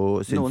syns jo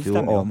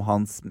om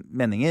hans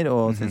meninger,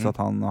 og syns at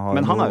han har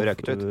men han har jo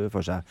røkt ut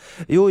for seg.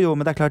 Jo,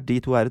 men det er klart de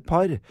to er et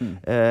par.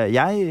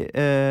 Jeg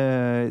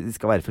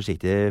skal være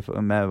forsiktig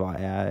med hva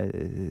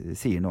jeg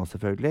sier nå,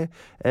 selvfølgelig.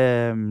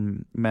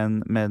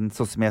 Men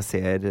sånn som jeg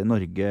ser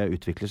Norge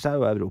utvikler seg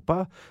og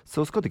Europa,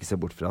 så skal du ikke se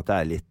bort fra at det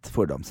er litt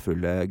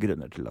fordomsfulle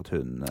grunner til at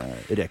hun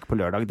røk på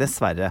lørdag,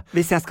 dessverre.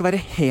 Hvis jeg skal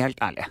være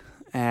helt ærlig,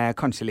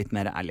 kanskje litt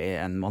mer ærlig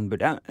enn man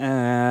burde,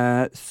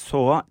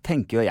 så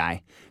tenker jo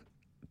jeg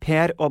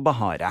Per og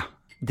Bahare,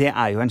 det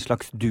er jo en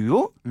slags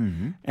duo.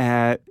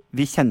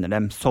 Vi kjenner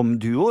dem som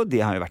duo. De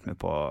har jo vært med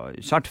på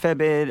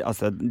Chartfeber.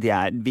 Altså,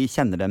 vi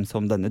kjenner dem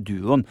som denne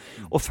duoen.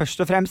 Og først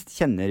og fremst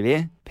kjenner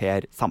vi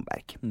Per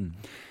Sandberg.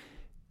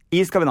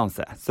 I Skal vi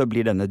danse så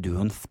blir denne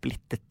duoen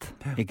splittet.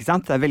 Ikke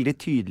sant? Det er veldig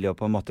tydelig å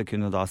på en måte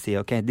kunne da si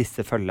ok,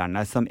 disse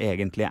følgerne som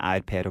egentlig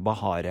er Per og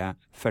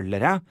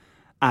Bahare-følgere,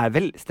 er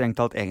vel strengt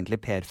talt egentlig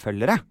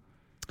Per-følgere.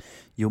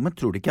 Jo, men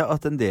tror du ikke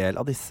at en del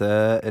av disse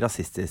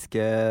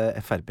rasistiske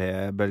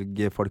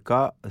FrP-bølgefolka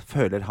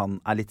føler han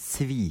er litt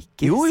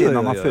sviker, siden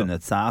han har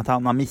funnet seg, at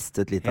han har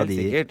mistet litt helt av de...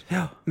 Sikkert.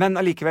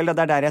 Men allikevel,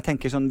 det er der jeg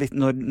tenker sånn,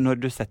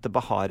 når du setter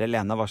Bahare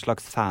Lene, hva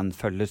slags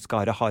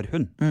fanfølgerskare har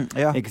hun?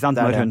 Ikke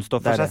sant? Når hun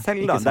står for seg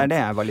selv, da. Det er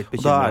det jeg var litt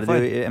bekymret for. Og da er det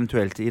jo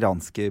eventuelt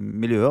iranske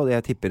miljøet, og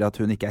jeg tipper at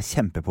hun ikke er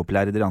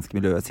kjempepopulær i det iranske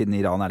miljøet, siden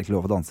i Iran er det ikke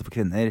lov å danse for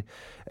kvinner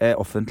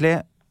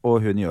offentlig.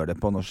 Og hun gjør det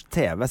på norsk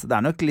TV, så det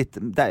er nok litt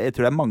jeg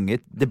tror det er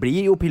mange, det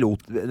blir jo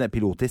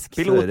pilotisk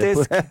blir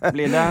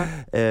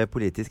det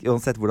politisk,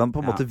 uansett hvordan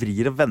på en måte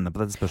vrir og vender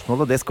på dette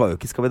spørsmålet, og det skal jo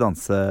ikke Skal vi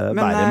danse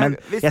bære, men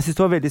jeg synes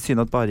det var veldig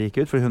synd at Bahare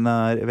gikk ut, for hun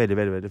er veldig,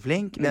 veldig, veldig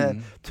flink.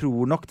 Jeg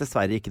tror nok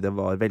dessverre ikke det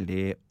var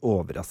veldig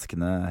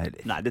overraskende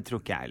heller. Nei, det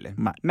tror ikke jeg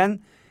heller. Men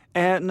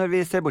når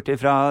vi ser bort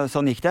ifra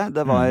sånn gikk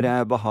det var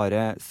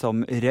Bahare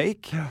som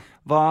røyk.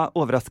 Hva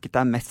overrasket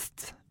deg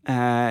mest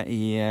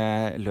i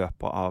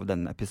løpet av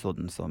denne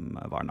episoden som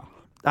var nå?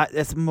 Nei,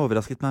 det som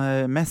overrasket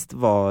meg mest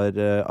var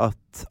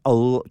at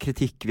all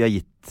kritikk vi har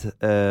gitt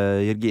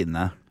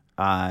Jørgine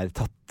er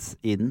tatt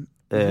inn,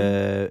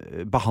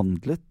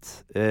 behandlet,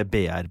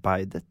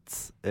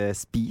 bearbeidet,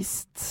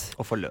 spist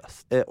og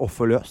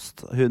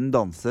forløst. Hun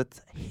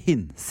danset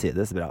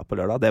hinsides bra på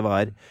lørdag.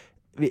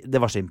 Det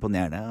var så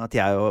imponerende at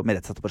jeg og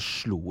Merete satt og bare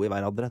slo i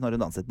hverandre når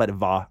hun danset. Bare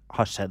hva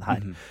har skjedd her?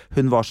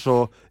 Hun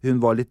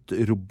var litt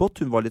robot,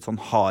 hun var litt sånn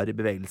hard i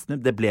bevegelsene.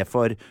 Det ble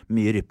for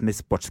mye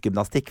rytmisk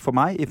sportsgymnastikk for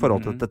meg i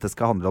forhold til at dette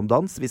skal handle om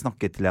dans. Vi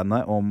snakket til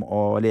henne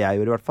eller jeg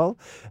gjorde i hvert fall,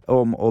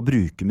 om å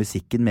bruke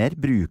musikken mer,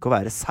 bruke å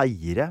være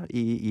seire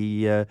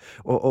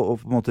og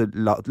på en måte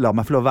la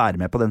meg få lov å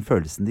være med på den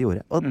følelsen de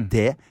gjorde. Og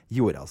det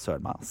gjorde altså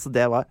søren meg. Så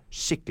det var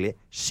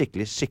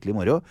skikkelig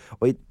moro.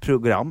 Og i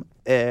program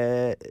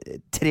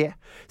 3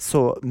 så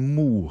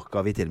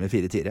moka vi til med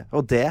 4 tiere.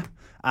 Og det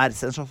er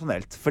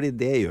sensasjonelt, fordi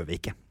det gjør vi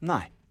ikke.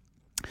 Nei.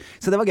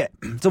 Så det var gøy.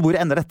 Så hvor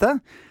ender dette?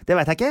 Det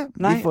vet jeg ikke.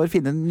 Nei. Vi får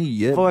finne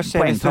nye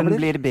poengtavler.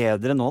 Blir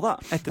bedre nå da,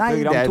 etter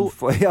program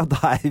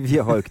 2? Vi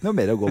har jo ikke noe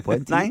mer å gå på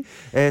en tid.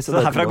 Nei. Så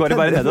herfra går det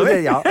bare nedover?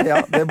 Ja,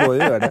 det må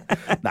jo gjøre det.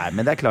 Nei,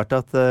 men det er klart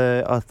at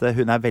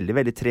hun er veldig,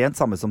 veldig trent,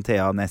 samme som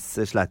Thea Ness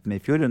sleit med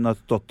i fjor. Hun har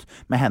stått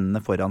med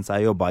hendene foran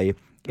seg og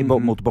jobbet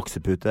mot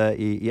boksepute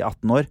i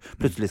 18 år.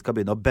 Plutselig skal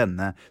begynne å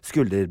bende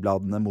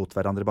skulderbladene mot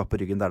hverandre bak på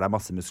ryggen der det er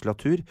masse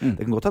muskulatur.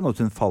 Det kan godt hende at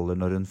hun faller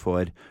når hun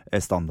får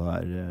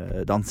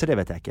standarddanser, det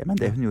vet jeg ikke.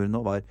 Men det hun gjorde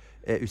nå var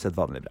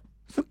usedvanlig bra.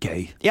 Så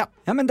gøy. Ja,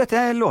 men dette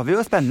lover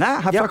jo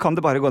spennende. Herfra kan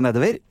det bare gå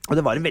nedover. Og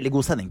det var en veldig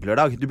god sending på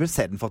lørdag. Du bør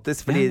se den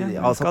faktisk, fordi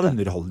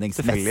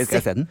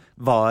underholdningsmessig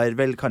var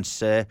vel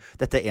kanskje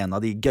dette en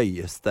av de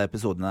gøyeste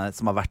episodene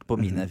som har vært på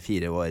mine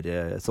 4 år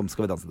som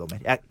Skal vi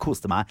danse-dommer. Jeg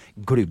koste meg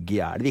glugg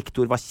i hjel.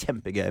 Victor var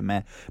kjempegøy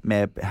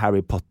med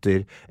Harry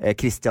Potter.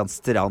 Christian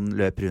Strand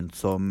løp rundt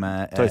som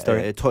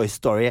Toy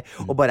Story.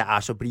 Og bare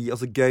er så blid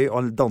og så gøy, og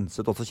han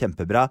danset også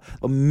kjempebra.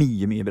 Og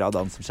mye bra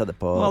dans som skjedde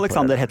på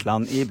Alexander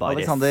Hetland i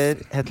baris.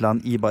 Alexander Hetland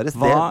i baris.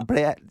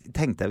 Det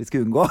tenkte jeg vi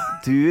skulle unngå.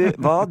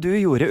 Hva du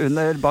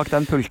gjorde bak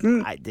den pulten?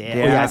 Nei,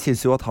 og jeg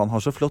synes jo at han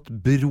har så flott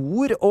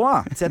bror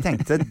også. Så jeg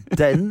tenkte,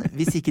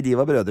 hvis ikke de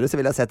var brødre, så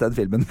ville jeg sett den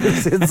filmen.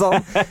 Sånn.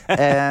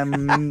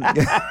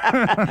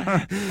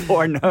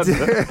 Pornhub.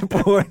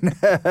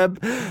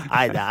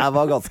 Nei, det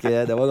var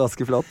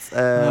ganske flott.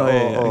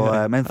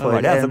 Men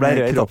for det som ble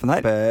rød i toppen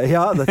her?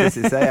 Ja, dette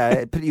synes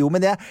jeg. Jo,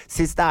 men jeg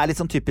synes det litt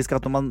sånn typisk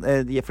at når man,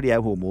 fordi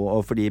jeg homo,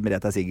 og fordi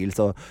Merete single,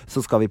 så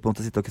skal vi på en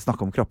måte sitte og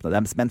snakke om kroppene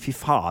deres. Men fy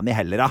faen i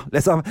heller, da.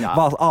 Liksom,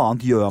 hva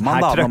annet gjør man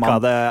da?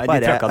 De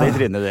trøkka det i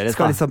trynet deres.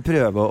 Skal liksom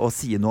prøve å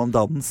si noe om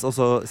dans, og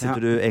så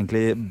sitter du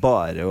egentlig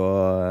bare og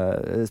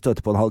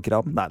støter på en halv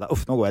kram. Nei,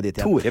 nå går jeg dit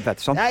igjen. Tore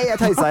Petterson. Nei, jeg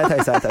tøysa.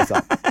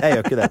 Jeg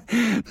gjør ikke det.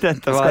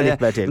 Skal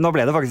litt mer til. Nå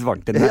ble det faktisk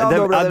varmt inne. Det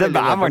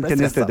var varmt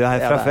inne i studio her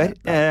fra før.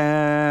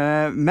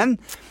 Men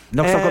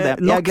nok snakk om det.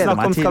 Jeg gleder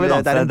meg til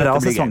det en bra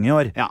sesong i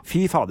år.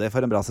 Fy fader,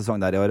 for en bra sesong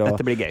der i år. Og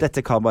dette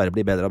kan bare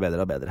bli bedre og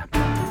bedre og bedre.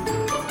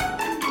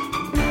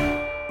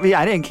 Vi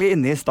egentlig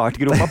inne i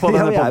startgropa på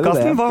denne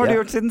podcasten. Hva har du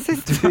gjort siden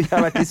sist? Jeg har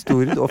vært i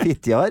Stord og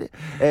Fitjar.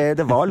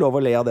 Det var lov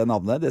å le av det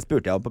navnet. Det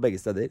spurte jeg om på begge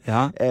steder.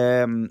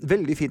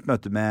 Veldig fint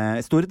møte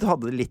med Stord.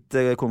 Hadde litt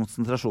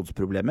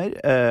konsentrasjonsproblemer.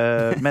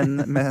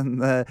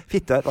 Men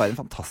Fitjar var en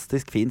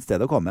fantastisk fin sted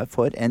å komme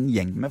for en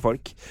gjeng med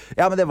folk.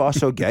 Ja, men det var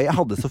så gøy.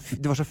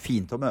 Det var så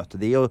fint å møte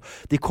de, og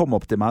de kom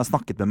opp til meg og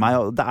snakket med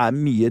meg. Og det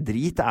mye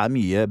drit, det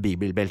mye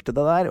bibelbelte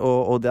det der,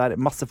 og det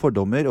masse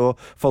fordommer,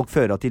 og folk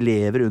føler at de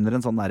lever under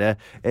en sånn derre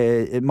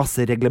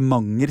masse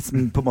reglementer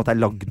som på en måte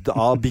lagd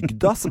av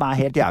bygda, som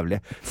helt jævlig.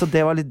 Så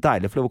det var litt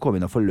deilig for å komme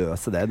inn og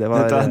forløse det.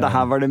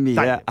 Her var det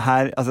mye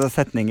her, altså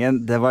setningen,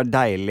 det var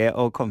deilig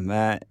å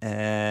komme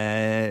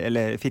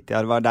eller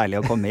Fitjar var deilig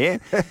å komme i,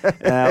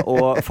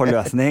 og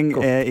forløsning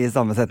i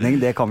samme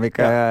setning, det kan vi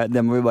ikke,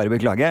 det må vi bare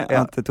beklage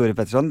at Tore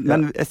Petterson,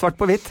 men svart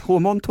på hvitt,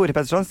 homoen Tore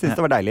Petterson synes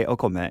det var deilig å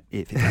komme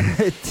i Fitjar.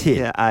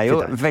 Det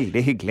jo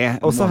veldig hyggelig.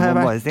 Og så har jeg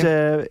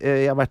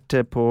vært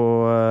på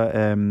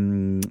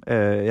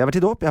jeg har vært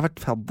i dåp, jeg har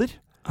vært fadder.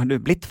 Har du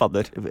blitt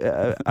fadder?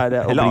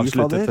 Eller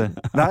avsluttet det?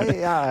 Nei,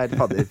 jeg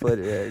fadder for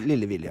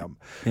lille William.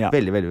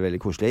 Veldig, veldig, veldig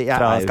koselig. Jeg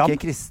jo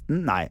ikke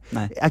kristen. Nei,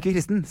 jeg ikke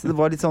kristen. Så det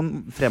var litt sånn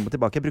frem og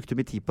tilbake. Jeg brukte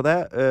mye tid på det.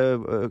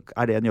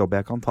 Det en jobb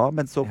jeg kan ta?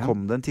 Men så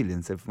kom det en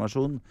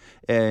tilleggsinformasjon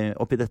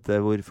oppi dette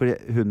for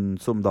hun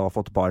som da har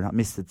fått barn, har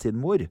mistet sin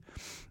mor.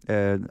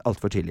 Alt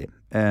for tidlig.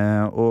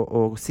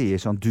 Og sier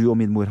sånn, du og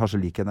min mor har så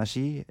lik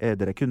energi,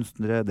 dere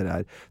kunstnere, dere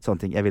sånne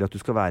ting, jeg vil at du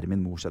skal være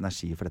min mors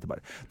energi for dette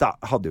bare. Da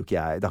klarte jo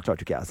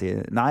ikke jeg å si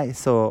nei,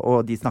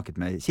 og de snakket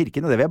med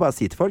kirken, og det vil jeg bare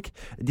si til folk,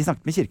 de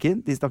snakket med kirken,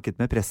 de snakket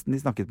med presten,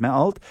 de snakket med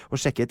alt, og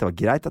sjekket, det var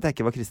greit at jeg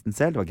ikke var kristen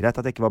selv, det var greit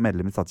at jeg ikke var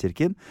medlem i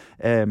statskirken.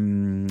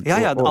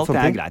 Alt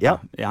greit.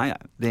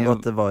 Og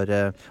at det var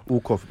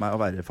ok for meg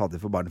å være fader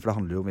for barnet, for det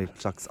handler jo om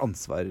hvilket slags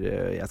ansvar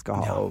jeg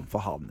skal ha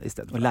for han i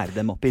stedet for. Og lære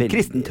dem opp i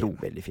kristen tro.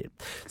 Veldig fint.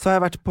 Så har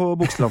jeg vært på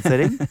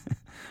bukselansering.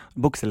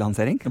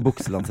 Bukselansering?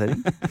 Bukselansering.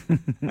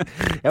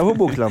 Jeg var på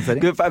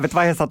bukselansering. Vet du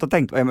hva jeg satt og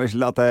tenkte på?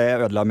 Unnskyld at jeg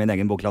ødela min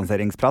egen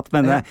bukselanserinsprat,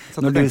 men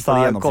når du sa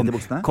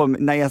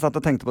jeg satt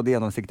og tenkte på de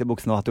gjennomsiktige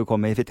buksene og at du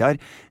kom i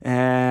Fitjar,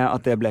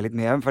 at det ble litt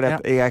mye, for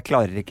jeg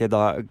klarer ikke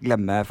da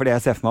glemme, fordi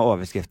jeg ser for meg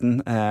overskriften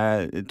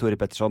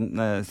Tore Petterson,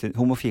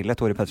 homofile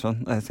Tore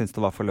Petterson synes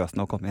det var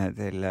forløsende å komme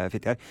til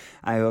Fitjar,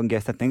 jo en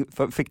gøy setning.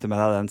 Fikk du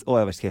med deg den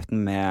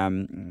overskriften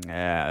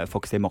med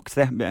Foxy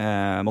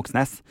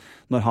Moxnes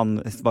når han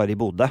var i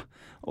Bodø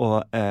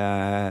og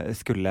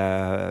skulle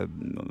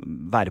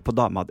være på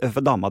dama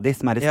di,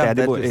 som et sted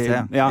de bor i.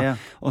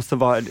 Og så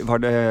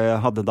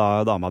hadde da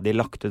dama di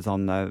lagt ut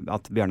sånn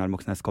at Bjørnar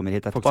Moxnes kommer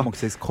hit etterpå. Fox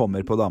Moxnes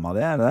kommer på dama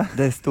di, det?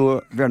 Det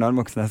sto Bjørnar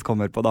Moxnes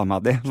kommer på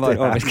dama di.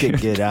 Var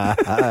overskrift. Det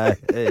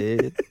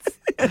gøy.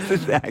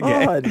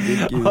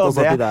 Herregud, og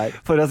det,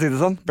 for å si det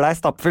sånn, ble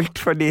stappfullt,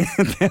 fordi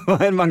det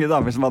var mange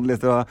damer som hadde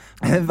lyst til å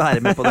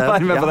være med på det.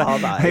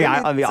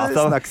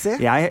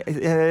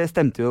 Jeg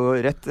stemte jo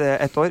rødt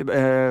et år,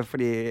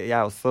 fordi jeg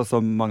også,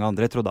 som mange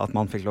andre, trodde at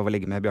man fikk lov å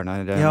ligge med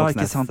Bjørnar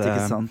Moxnes.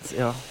 Ikke sant.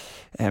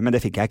 Men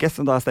det fikk jeg ikke,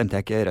 så da stemte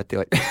jeg ikke rødt i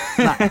år.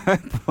 Nei.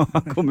 På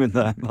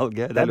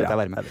kommunevalget. Det lot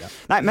jeg være med.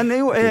 Nei, men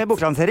jo,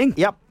 boklansering.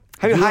 Ja.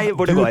 Hei,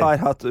 hvor det går. Du har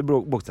hatt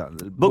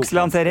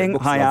bukselansering,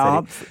 har jeg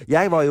hatt.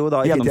 Jeg var jo da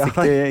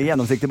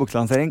gjennomsiktig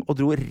bukselansering. Og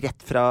dro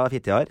rett fra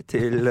Fitjar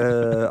til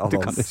Adams. Du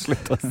kan jo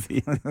slutte å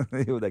si.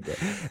 Jo, det gøy.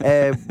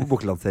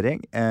 Bukselansering.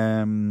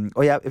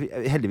 Og jeg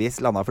heldigvis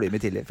landet flyet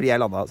mitt tidlig, fordi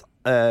jeg landet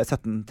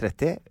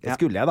 17.30,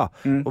 skulle jeg da,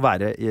 å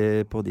være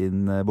på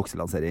din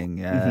bukselansering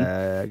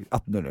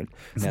 18.00.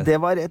 Så det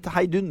var et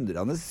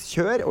heidundrende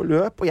kjør og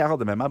løp, og jeg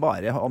hadde med meg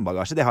bare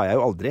håndbagasje. Det har jeg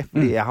jo aldri,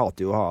 fordi jeg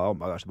hater jo å ha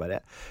håndbagasje bare.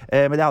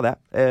 Men det hadde jeg.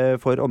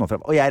 For å nå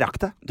frem. Og jeg rakk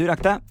det. Du rakk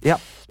det? Ja,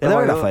 det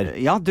var derfor.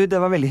 Ja, det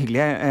var veldig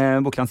hyggelig.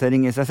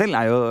 Boklansering i seg selv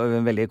jo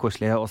veldig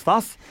koselig og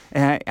stas.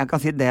 Jeg kan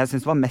si det jeg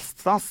synes var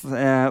mest stas,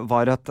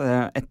 var at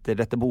etter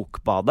dette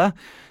bokbadet,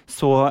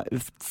 så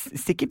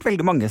sikkert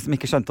veldig mange som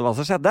ikke skjønte hva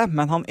som skjedde,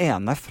 men han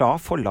ene fra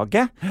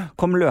forlaget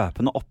kom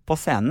løpende opp på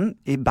scenen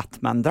i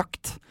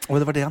Batman-drakt. Og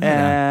det var det han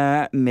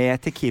gjorde. Med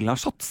tequila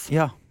shots.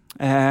 Ja,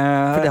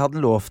 for det hadde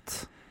han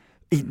lovt.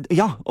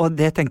 Ja, og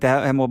det tenkte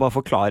jeg må bare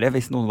forklare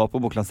hvis noen var på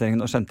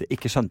boklanseringen og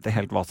ikke skjønte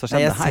helt hva som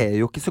skjedde her. Jeg ser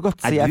jo ikke så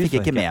godt, så jeg fikk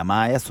ikke med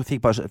meg, jeg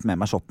fikk bare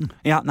med meg shotten.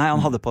 Ja, nei, han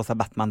hadde på seg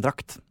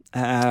Batman-drakt.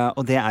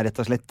 Og det er rett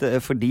og slett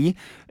fordi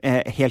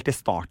helt i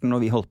starten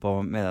når vi holdt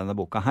på med denne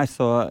boka her,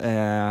 så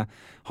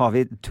har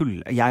vi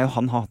jeg og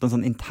han har hatt en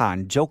sånn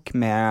intern joke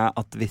med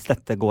at hvis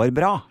dette går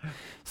bra,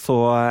 så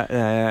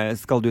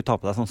skal du ta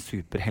på deg sånn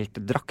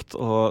superheltdrakt,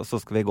 og så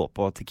skal vi gå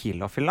på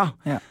tequila-fylla.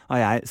 Ja.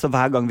 Så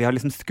hver gang vi har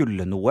liksom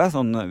skulle noe,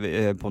 sånn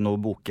på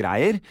noen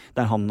bokgreier,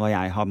 der han og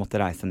jeg har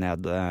måttet reise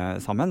ned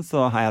sammen,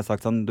 så har jeg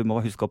sagt sånn, du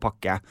må huske å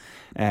pakke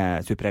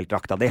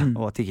superheltdrakta di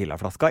og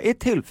tequila-flaska, i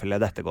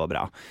tilfelle dette går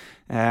bra.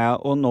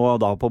 Og nå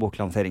da på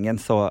boklanseringen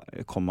så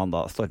kom han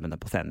da stormende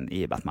på scenen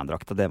i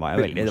Batman-drakt, og det var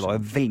jo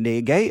veldig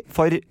gøy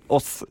for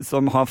oss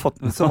som har fått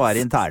som var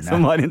interne.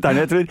 Jeg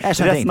tror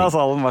resten av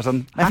salen var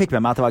sånn. Jeg fikk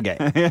med meg at det var gøy.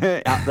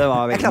 Ja, det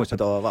var veldig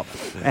morsomt.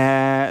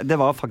 Det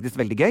var faktisk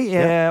veldig gøy,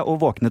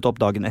 og våknet opp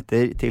dagen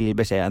etter til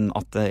beskjeden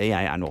at jeg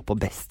er nå på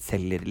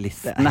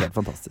bestselgerlistene. Det er helt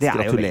fantastisk. Det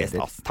er jo veldig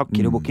stas.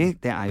 Takker og bukker,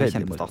 det er jo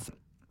kjempestas.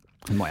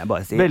 Må jeg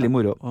bare si. Veldig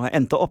moro. Og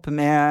endte opp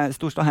med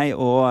stor ståhei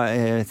og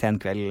sen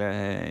kveld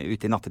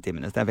ute i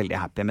nattetimene, så jeg er veldig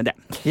happy med det.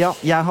 Ja,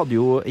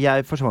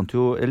 jeg forsvant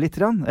jo litt,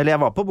 eller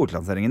jeg var på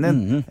boklanseringen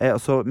din,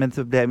 men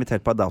så ble jeg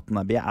invitert på Downton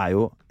Abbey. Jeg er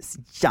jo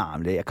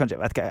jævlig, jeg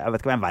vet ikke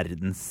om jeg er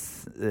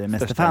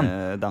verdensmester-fan.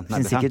 Det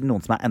finnes sikkert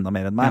noen som er enda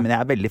mer enn meg, men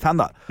jeg er veldig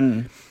fan da.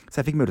 Så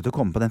jeg fikk mulighet til å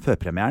komme på den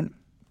førpremieren.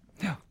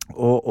 Ja.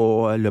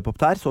 Og løp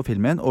opp der, så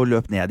filmen, og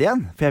løp ned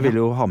igjen. For jeg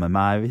ville jo ha med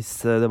meg hvis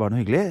det var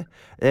noe hyggelig.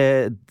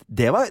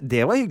 Det var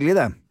hyggelig,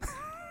 det.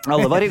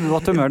 Alle var i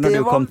godt humør når du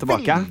kom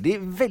tilbake.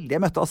 Veldig.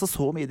 Jeg møtte altså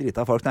så mye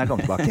drita folk når jeg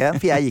kom tilbake igjen.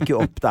 For jeg gikk jo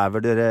opp der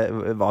hvor dere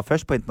var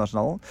først, på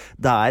Internasjonalen.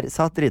 Der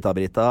satt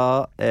Drita-Brita,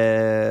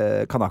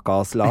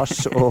 Kanakas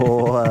Lars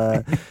og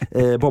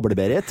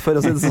Boble-Berit, for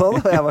å si det sånn.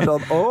 Og jeg var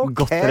sånn, ok.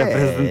 Godt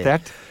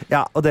representert.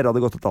 Ja, og dere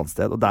hadde gått til et annet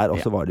sted. Og der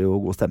også var det jo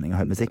god stemning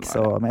og høy musikk.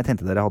 Men jeg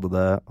tenkte dere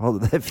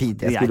hadde det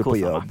fint. Jeg skulle på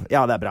jobb.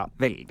 Ja, det er bra.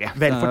 Veldig.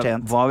 Vel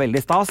fortjent. Det var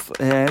veldig stas.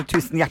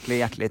 Tusen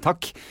hjertelig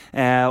takk.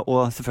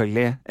 Og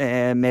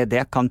selvfølgelig med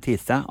det kan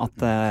tise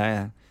at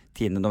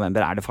 10.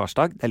 november er det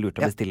farsdag. Det er lurt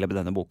å bestille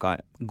denne boka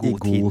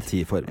god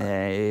tid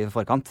i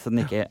forkant, så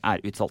den ikke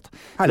er utsolgt.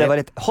 Så det var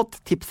et hot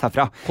tips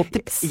herfra.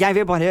 Jeg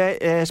vil bare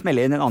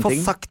smelle inn en annen ting.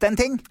 Få sagt en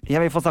ting!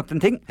 Jeg vil få sagt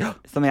en ting,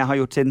 som jeg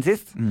har gjort siden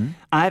sist,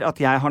 er at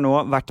jeg har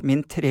nå vært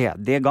min 3.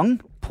 gang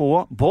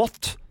på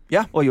båt.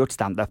 Ja, og gjort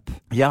stand-up.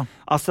 Ja.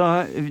 Altså,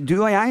 du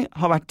og jeg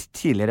har vært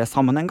tidligere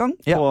sammen en gang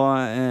på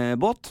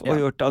båt, og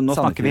gjort, nå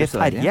snakker vi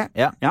ferje.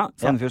 Ja,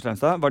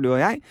 Sandefjord-Strømstad var du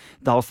og jeg.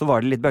 Da også var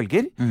det litt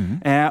bølger.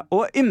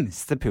 Og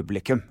ymste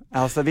publikum.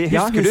 Altså,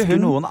 husker du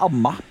noen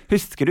amma?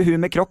 Husker du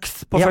hun med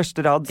Crocs på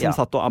første rad som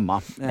satt og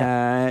amma?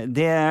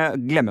 Det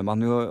glemmer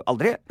man jo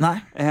aldri. Nei.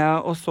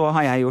 Og så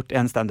har jeg gjort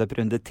en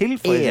stand-up-runde til.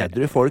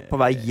 Edru folk på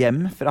vei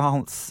hjem fra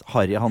hans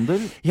harryhandel?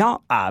 Ja.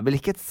 Er vel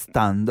ikke et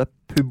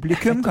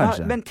stand-up-publikum,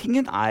 kanskje? Men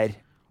tingen er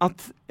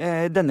at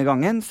denne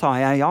gangen sa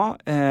jeg ja,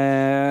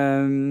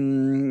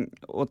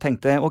 og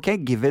tenkte ok,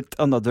 give it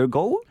another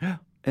go.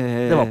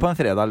 Det var på en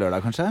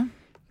fredag-lørdag, kanskje?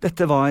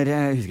 Dette var,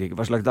 jeg husker ikke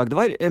hva slags dag det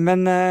var,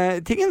 men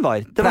tingen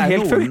var, det var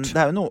helt fullt. Det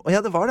er jo noe,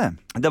 ja, det var det.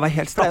 Det var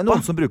helt stappa. Det er jo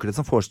noen som bruker det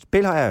som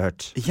vorspiel, har jeg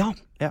hørt. Ja,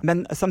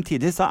 men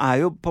samtidig så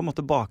er jo på en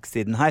måte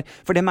baksiden her,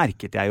 for det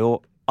merket jeg jo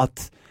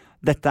at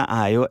dette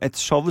er jo et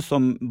show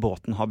som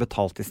båten har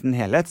betalt i sin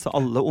helhet, så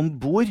alle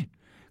ombord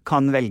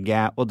kan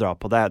velge å dra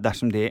på det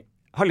dersom de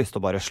har lyst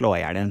til å bare slå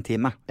i hjel en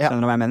time.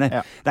 Skjønner du hva jeg mener? Ja.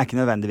 Det er ikke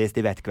nødvendigvis,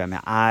 de vet ikke hvem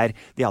jeg er,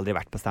 de har aldri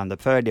vært på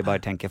stand-up før, de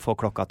bare tenker, få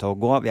klokka til å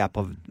gå, vi er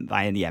på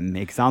veien hjem,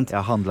 ikke sant? Jeg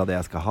har handlet det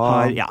jeg skal ha,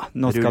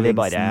 nå skal vi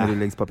bare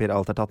rullingspapir,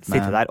 alt er tatt med.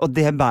 Sitte der, og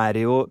det bærer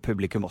jo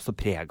publikum også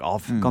preg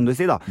av, kan du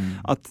si da.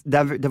 At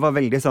det var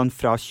veldig sånn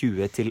fra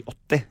 20 til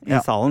 80 i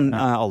salen,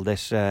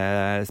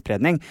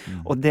 aldersspredning.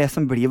 Og det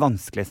som blir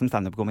vanskelig som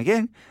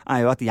stand-up-komiker,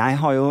 er jo at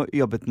jeg har jo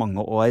jobbet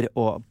mange år,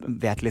 og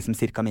vet liksom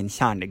cirka min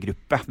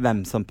kjernegruppe,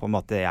 hvem som på en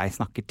måte jeg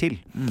snakker til.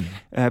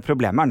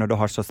 Problemet er når du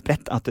har så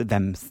spredt at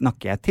hvem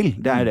snakker jeg til?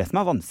 Det er det som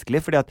er vanskelig,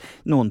 fordi at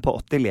noen på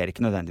 80 ler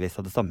ikke nødvendigvis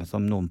av det samme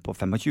som noen på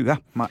 25,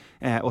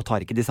 og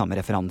tar ikke de samme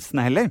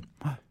referansene heller.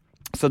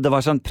 Så det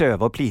var sånn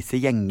prøve å please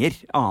gjenger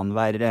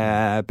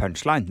annenhver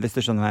punchline, hvis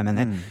du skjønner hva jeg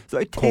mener.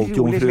 Så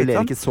utrolig slitsom.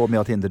 Ler ikke så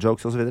mye av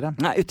Tinder-jokes og så videre?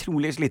 Nei,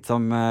 utrolig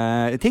slitsom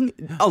ting.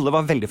 Alle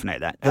var veldig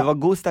fornøyde. Det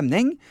var god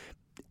stemning.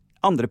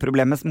 Andre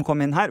problemet som kom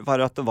inn her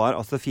var at det var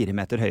altså 4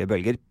 meter høye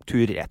bølger,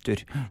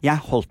 tur-retur.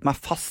 Jeg holdt meg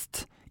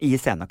fast i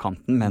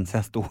scenekanten mens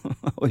jeg sto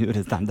og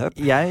gjorde stand-up.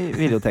 Jeg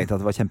ville jo tenkt at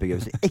det var kjempegøy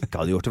hvis vi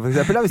ikke hadde gjort det, for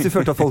eksempel. Hvis du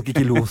følte at folk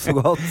ikke lo så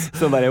godt.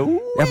 Så bare,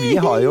 vi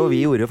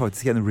gjorde jo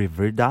faktisk en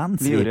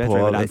Riverdance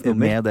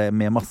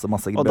med masse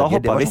bølger. Og da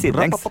hoppet vi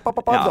sidelengs.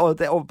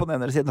 Over på den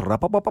ene siden,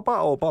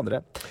 og på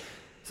andre.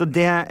 Så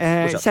det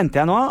kjente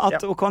jeg nå,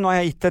 at ok, nå har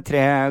jeg gitt det 3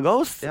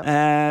 goes,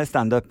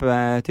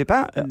 stand-up-type.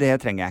 Det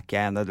trenger jeg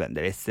ikke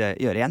nødvendigvis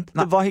gjøre igjen.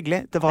 Det var hyggelig,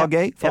 det var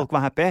gøy, folk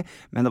var happy,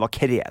 men det var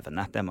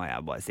krevende, det må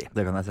jeg bare si.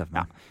 Det kan jeg se for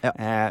meg.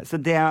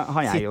 Så det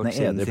har jeg gjort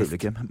siden sist.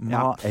 Publikum.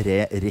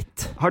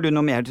 Har du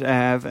noe mer,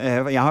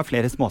 jeg har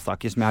flere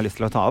småsaker som jeg har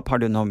lyst til å ta opp. Har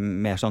du noe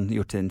mer sånn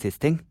gjort siden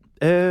sist ting?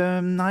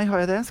 Nei,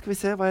 har jeg det? Skal vi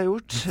se hva jeg har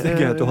gjort. Det er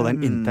gøy at du holder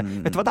den inntil.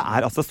 Vet du hva, det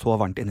er altså så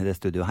varmt inne i det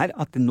studioet her,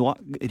 at nå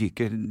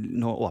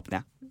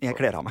åpner jeg. Jeg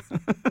kler av meg.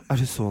 Er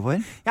du så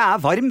varm? Jeg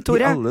er varm,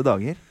 Tore. I alle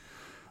dager.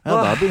 Ja,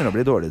 da begynner det å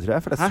bli dårlig, tror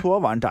jeg. For det er så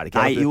varmt er det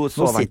ikke. Nei, jo,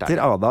 så nå varmt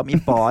sitter Adam i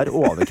bar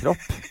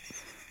overkropp.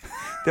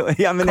 Kan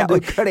du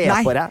kle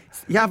på deg?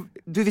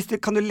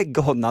 Kan du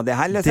legge hånda di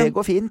her, liksom? Det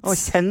går fint. Og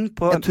kjenn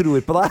på... Jeg tror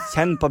på deg.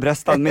 Kjenn på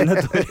brøstene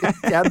mine, Tore.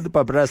 Kjenn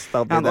på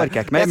brøstene mine. Det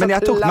orker jeg ikke mer. Men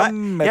jeg tok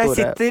meg... Jeg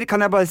sitter,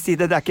 kan jeg bare si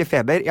det, det er ikke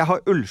feber. Jeg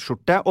har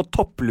ullskjorte og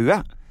topplue.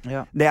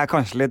 Ja. Det er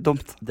kanskje litt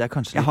dumt. Det er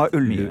kanskje jeg har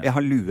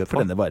lue på.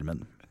 For denne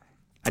varmen.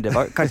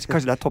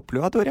 Kanskje det er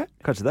topplua, Tore?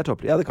 Kanskje det er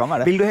topplua, ja det kan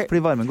være det. Fordi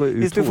varmen går ut.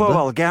 Hvis du får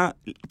valget,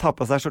 ta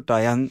på seg skjorta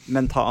igjen,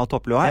 men ta av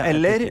topplua,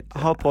 eller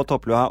ha på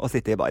topplua og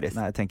sitte i baris.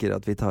 Nei, jeg tenker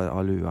at vi tar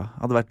av lua.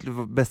 Hadde vært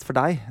best for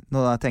deg.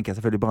 Nå tenker jeg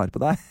selvfølgelig bare på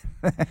deg.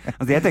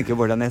 Altså jeg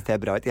tenker hvordan jeg ser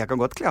bra ut. Jeg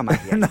kan godt kle av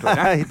meg helt, Tore.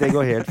 Nei, det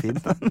går helt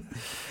fint.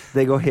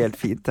 Det går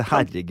helt fint.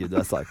 Herregud, du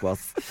er psyko,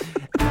 ass.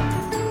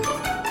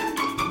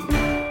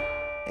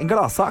 En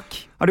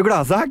gladsak. Har du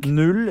gladsak?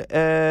 Null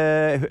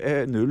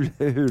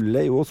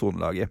hullet i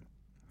ozonlaget.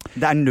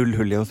 Det er 0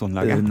 hull i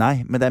ozonlaget.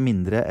 Nei, men det er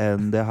mindre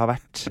enn det har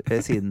vært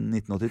siden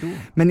 1982.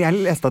 Men jeg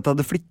leste at det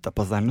hadde flyttet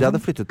på seg. Det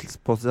hadde flyttet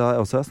på seg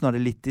også, så nå er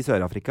det litt i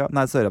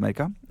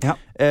Sør-Amerika. Ja.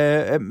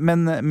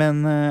 Men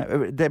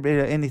det ble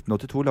i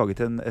 1982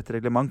 laget et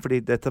reglement,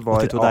 fordi dette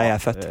var... 82 da jeg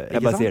er født,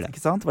 jeg bare sier det.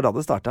 Ikke sant? Det var da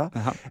det startet.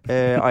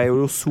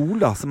 Aerosol,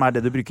 da, som er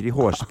det du bruker i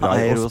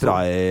hårspray og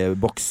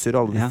spraybokser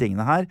og alle disse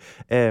tingene her,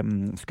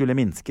 skulle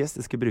minskes.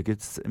 Det skulle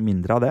brukes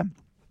mindre av det.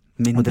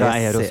 Mindre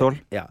aerosol.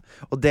 Ja.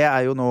 Og det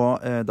er jo nå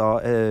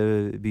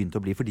begynt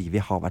å bli fordi vi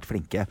har vært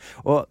flinke.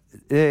 Og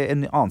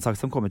en annen sak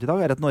som kom ut i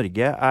dag er at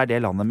Norge er det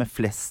landet med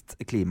flest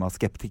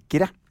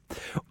klimaskeptikere.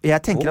 Jeg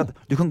tenker at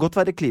du kan godt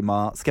være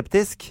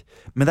klimaskeptisk,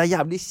 men det er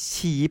jævlig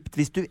kjipt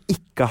hvis du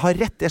ikke har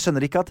rett. Jeg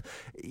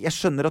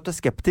skjønner at du er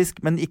skeptisk,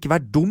 men ikke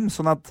vær dum,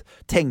 sånn at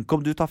tenk om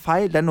du tar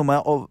feil. Det er noe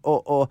med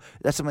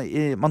det er som,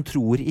 man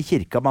tror i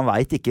kirka, man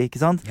vet ikke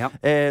sant? Ja.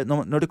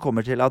 Når det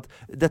kommer til at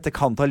dette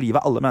kan ta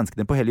livet av alle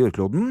menneskene på hele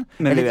jordkloden,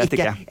 men vi vet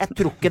ikke. Jeg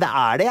tror ikke det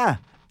er det.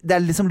 Det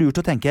er liksom lurt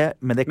å tenke,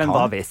 men det kan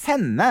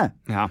hende.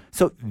 Ja.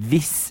 Så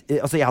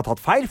jeg har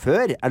tatt feil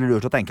før, er det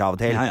lurt å tenke av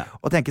og til. Ja.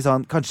 Og tenke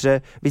sånn, kanskje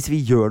hvis vi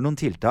gjør noen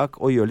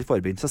tiltak og gjør litt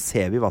forebygging, så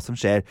ser vi hva som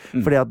skjer.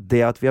 Fordi at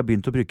det at vi har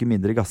begynt å bruke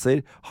mindre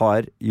gasser,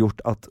 har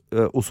gjort at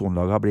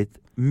ozonlaget har blitt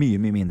mye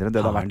mindre enn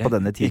det har vært på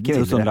denne tiden.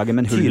 Ikke ozonlaget,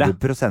 men hullet.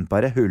 20%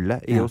 bare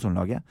hullet i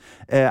ozonlaget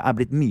er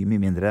blitt mye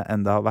mindre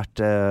enn det har vært.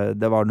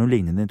 Det var noe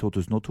lignende i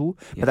 2002,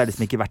 men det er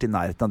liksom ikke vært i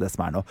nærheten av det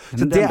som er nå.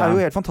 Så det er jo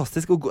helt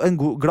fantastisk, og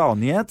en god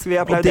gladnyhet. Vi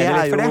applauderer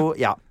litt for det.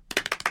 Ja.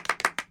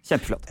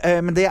 Kjempeflott.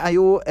 Men det er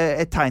jo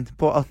et tegn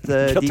på at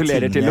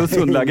gratulerer til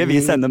ozonlaget.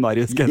 Vi sender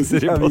Marius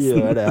genser i posten. Vi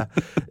gjør det.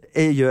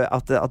 Gjør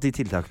at de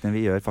tiltakene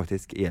vi gjør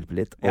faktisk hjelper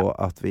litt, og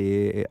at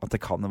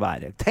det kan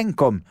være.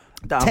 Tenk om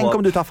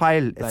du tar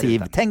feil,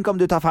 Siv. Tenk om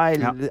du tar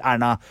feil,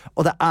 Erna.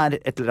 Og det er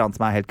et eller annet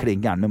som er helt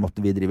klink gjerne med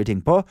måten vi driver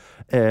ting på.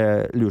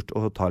 Lurt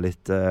å ta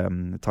litt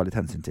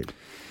hensyn til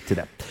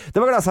det. Det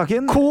var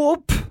gladsaken.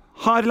 Coop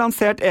har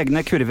lansert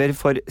egne kurver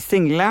for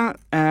single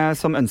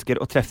som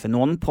ønsker å treffe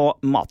noen på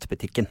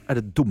matbutikken. Det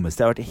er det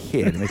dummeste jeg har hørt i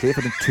hele mitt liv.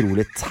 For en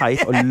utrolig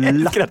teit og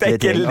latterlig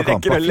ting å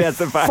komme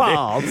på.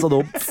 Faen så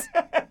dumt.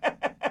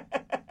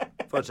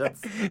 Fortsett.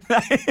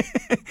 Nei.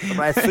 Nå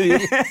ble jeg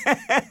sur.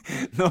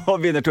 Nå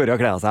begynner Tore å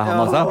kle av seg, han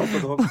også.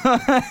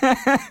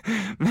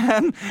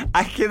 Men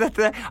er ikke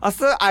dette...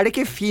 Altså, er det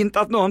ikke fint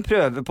at noen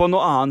prøver på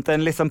noe annet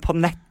enn liksom på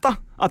nett, da?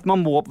 At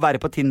man må være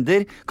på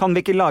Tinder. Kan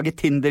vi ikke lage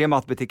Tinder i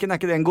matbutikken? Er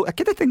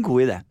ikke dette en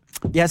god idé?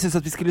 Jeg synes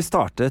at vi skulle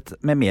startet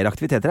med mer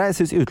aktiviteter. Jeg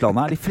synes i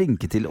utlandet er de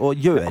flinke til å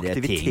gjøre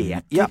ting.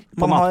 Ja,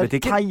 man har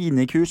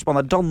tegnekurs, man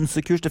har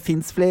dansekurs. Det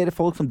finnes flere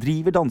folk som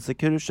driver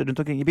dansekurs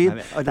rundt omkring i byen.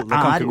 Det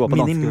er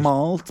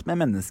minimalt med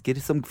mennesker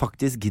som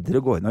faktisk gidder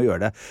å gå inn og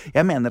gjøre det.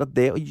 Jeg mener at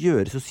det å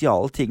gjøre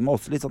sosiale ting med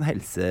også litt sånn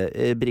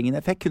helsebringende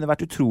effekt kunne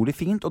vært utrolig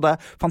fint, og det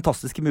er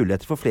fantastiske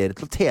muligheter for flere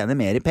til å tjene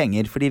mer i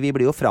penger, fordi vi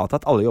blir jo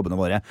fratatt alle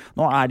jobbene våre.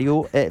 Nå er det jo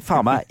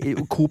faen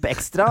meg Coop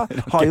Extra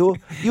har jo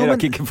Jeg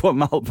rakk ikke få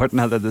med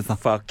halvparten av det du sa.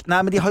 Fuck. Nei,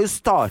 men de har jo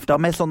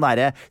startet med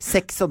sånne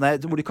 6 sånne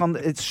hvor du kan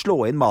slå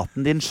inn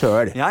maten din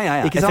selv. Ja.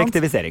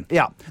 Effektivisering.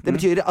 Ja. Det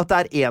betyr at det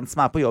er en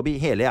som er på jobb i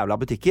hele jævla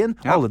butikken.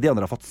 Alle de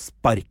andre har fått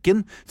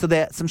sparken. Så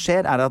det som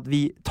skjer er at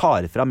vi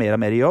tar fra mer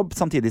og mer jobb,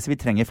 samtidig som vi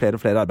trenger flere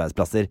og flere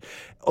arbeidsplasser.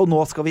 Og nå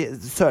skal vi...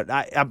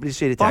 Nei, jeg blir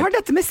så irritert. Hva har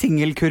dette med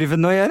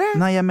singelkurven å gjøre?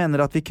 Nei, jeg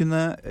mener at vi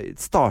kunne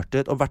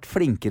startet og vært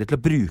flinkere til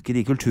å bruke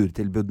de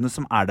kulturtilbudene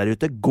som er der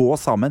ute. Gå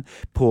sammen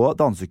på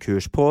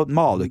dansekurs, på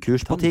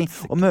malekurs, på ting,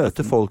 og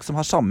møte folk som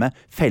har samme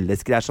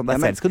fellesgreier som deg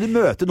selv. Skal du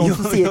møte noen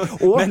som sier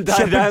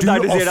kjøper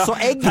du også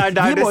egg?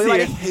 Vi må jo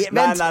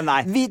være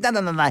Nei.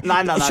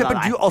 Kjøper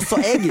du også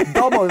egg?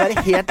 Da må vi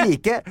være helt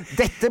like.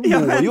 Dette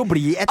må jo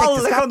bli et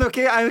ekteskap. Alle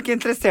er jo ikke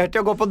interessert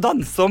i å gå på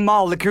danse- og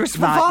malekurs,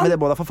 for faen. Men det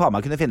må da for faen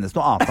meg kunne finnes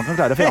noe annet man kan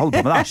klare å holde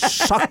på med, da.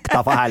 Sjakk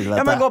da, for helvete.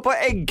 Ja, men gå på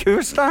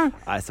eggkurs, da.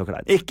 Nei, så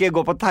kleint. Ikke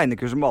gå på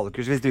tegnekurs og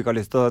malekurs hvis du ikke har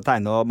lyst til å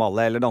tegne og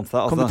male eller danse.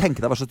 Kan du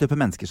tenke deg hva slags type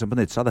mennesker som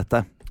benytter seg av dette?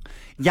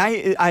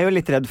 Jeg er jo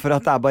litt redd for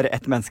at det er bare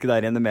ett menneske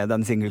der inne med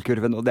den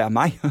singelkurven, og det er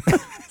meg.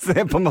 Så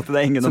på en måte det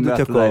er ingen å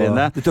møte der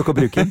inne. Du tør ikke å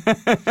bruke den?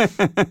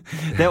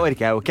 Det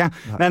orker jeg jo ikke.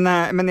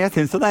 Men jeg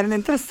synes jo det er en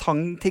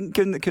interessant ting.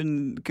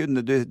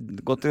 Kunne du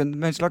gått rundt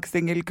med en slags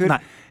singelkurv?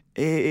 Nei.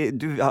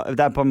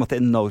 Det er på en måte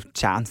no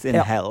chance in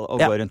hell å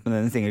gå rundt med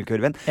den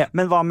singelkurven.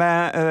 Men hva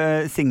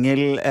med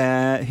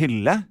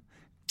singelhylle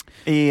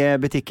i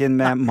butikken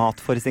med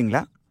mat for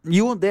single?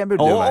 Jo, det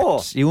burde jo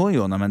vært.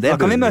 Men det da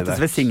kan vi møtes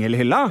ved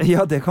singelhylla.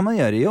 Ja, det kan man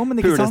gjøre, jo,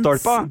 men ikke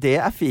Pulestolpa. Sant? Det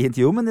er fint,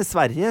 jo, men i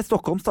Sverige,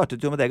 Stockholm startet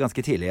jo med det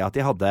ganske tidlig, at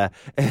de hadde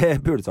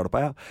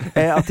Pulestolpa, ja.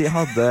 At de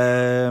hadde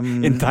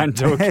intern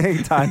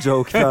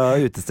joke fra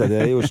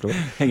utestedet i Oslo.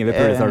 Henger ved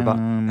Pulestolpa.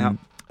 Ja.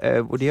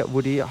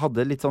 Hvor de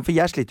hadde litt sånn, for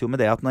jeg sliter jo med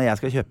det at når jeg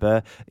skal kjøpe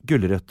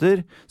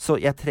gulrøtter, så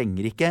jeg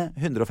trenger ikke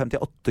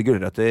 158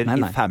 gulrøtter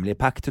i family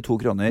pack til 2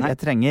 kroner. Jeg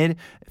trenger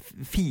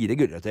 4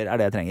 gulrøtter er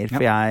det jeg trenger.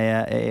 For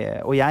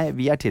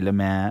vi er til og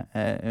med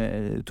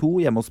 2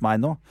 hjemme hos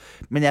meg nå,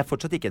 men jeg er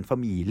fortsatt ikke en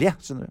familie,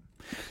 skjønner du.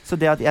 Så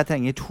det at jeg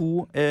trenger 2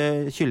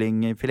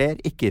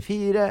 kyllingfileter, ikke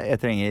 4, jeg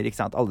trenger, ikke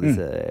sant, alle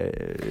disse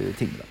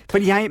tingene.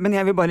 Men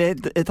jeg vil bare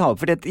ta opp,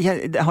 for vi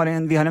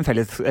har en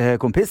felles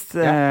kompis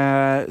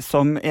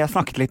som jeg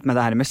snakket litt med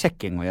det her med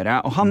sjekking å gjøre,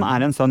 og han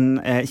er en sånn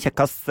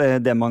kjekkas,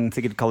 det man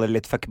sikkert kaller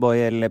litt fuckboy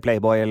eller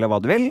playboy eller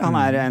hva du vil. Han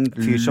er en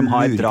fyr som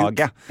har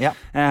draget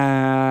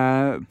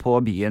på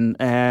byen,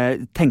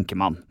 tenker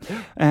man.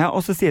 Og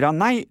så sier han,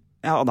 nei,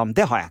 ja, Adam,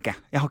 det har jeg ikke.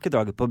 Jeg har ikke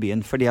draget på byen,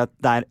 fordi at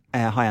der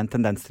har jeg en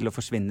tendens til å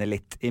forsvinne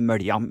litt i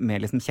mølja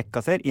med liksom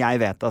kjekkaser. Jeg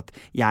vet at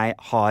jeg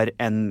har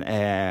en,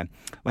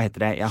 hva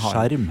heter det?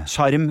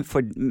 Charm,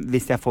 for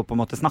hvis jeg får på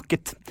en måte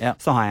snakket,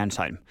 så har jeg en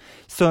charm.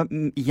 Så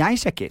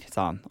jeg sjekker,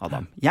 sa han,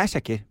 Adam. Jeg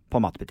sjekker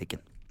på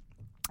matbutikken.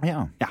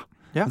 Ja.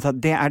 Så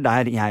det er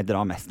der jeg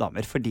drar mest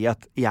damer, fordi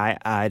at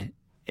jeg er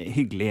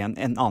hyggelig i en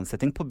annen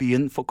setting. På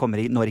byen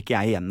når ikke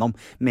jeg igjennom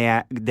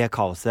med det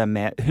kaoset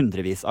med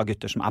hundrevis av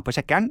gutter som er på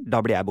sjekkeren,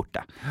 da blir jeg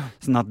borte.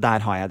 Sånn at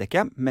der har jeg det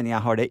ikke, men jeg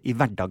har det i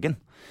hverdagen.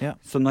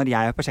 Så når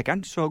jeg er på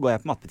sjekkeren, så går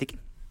jeg på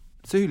matbutikken.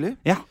 Så hyggelig.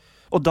 Ja,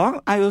 og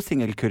da er jo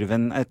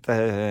singelkurven et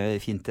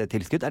fint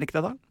tilskudd, er det ikke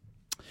det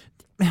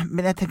da?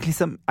 Men jeg tenker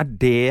liksom, er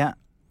det...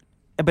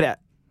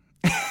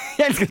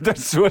 Jeg elsker at du er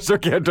så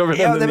sjokkert over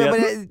denne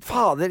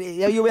nyheten.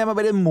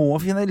 Jeg må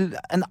finne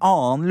en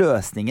annen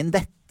løsning enn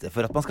dette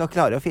for at man skal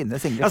klare å finne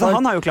single. Altså,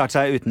 han har jo klart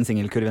seg uten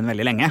singelkurven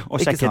veldig lenge, og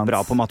sjekket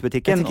bra på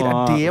matbutikken. Jeg tenker det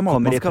er det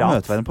måten man skal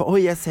møte hverandre på.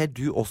 Jeg ser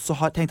du også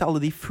har tenkt alle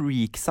de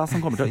freaksa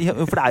som kommer til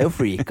å... For det er jo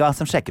freaka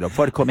som sjekker opp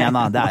folk. Kom igjen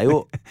da, det er jo...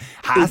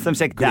 som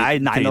sjekker?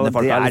 Nei, det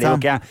er det jo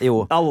ikke. Jo.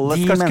 Alle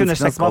skal kunne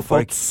sjekke som har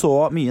fått så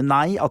mye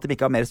nei at de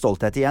ikke har mer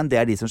stolthet igjen,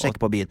 det er de som sjekker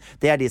på byen.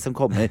 Det er de som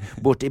kommer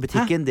bort i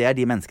butikken, det er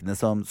de menneskene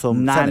som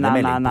sender en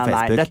melding på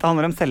Facebook. Dette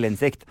handler om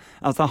selvinnsikt.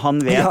 Altså,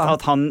 han vet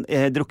at han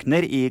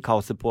drukner i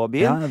kaoset på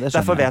byen.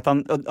 Derfor vet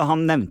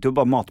han nevnte jo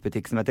bare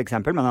matbutikk som et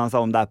eksempel, men han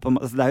sa om det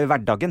er jo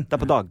hverdagen, det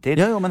er på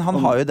dagtid. Ja, men han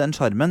har jo den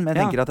charmen, men jeg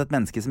tenker at et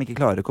menneske som ikke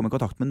klarer å komme i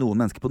kontakt med noen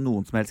mennesker på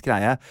noen som helst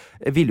greie,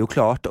 ville jo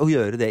klart å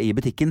gjøre det i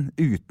butikken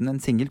uten en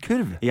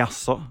singelkurv.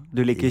 Jaså, du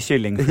liker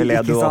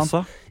kyllingfilet du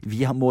også?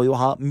 Vi må jo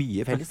ha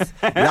mye felles.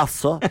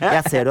 Jaså,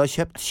 jeg ser du har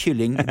kjøpt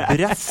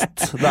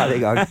kyllingbrøst. Da er vi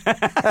i gang.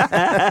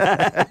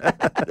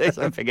 Det er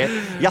kjempegøy.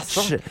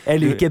 Jaså.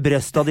 Jeg liker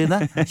brøsta dine.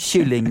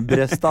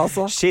 Kyllingbrøsta,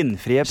 altså.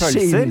 Skinnfrie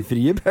pølser.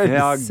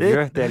 Ja,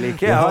 gud, det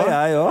liker jeg.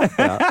 Jeg òg.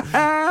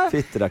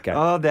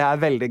 Fytterakkeren. Det er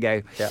veldig gøy.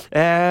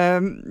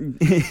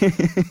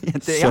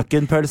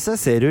 Kjøkkenpølse,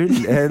 ser du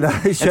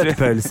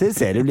kjøttpølser,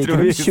 ser du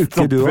like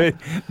tjukke du òg.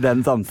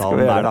 Den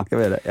samtalen der, da. Skal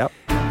vi gjøre, ja.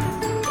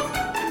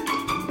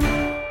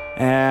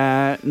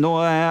 Nå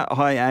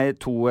har jeg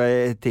 2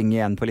 ting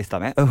igjen på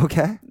lista mi. Ok.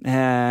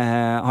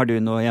 Har du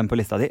noe igjen på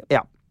lista di?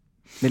 Ja.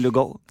 Vil du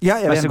gå? Ja,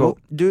 jeg vil gå.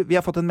 Vi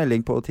har fått en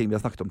melding på ting vi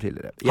har snakket om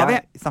tidligere.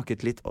 Jeg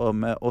snakket litt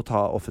om å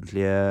ta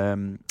offentlige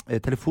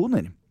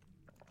telefoner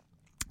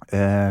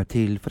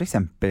til for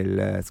eksempel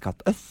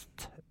Skatt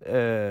Øst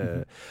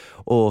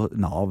og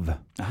NAV.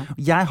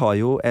 Jeg har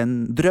jo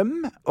en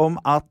drøm om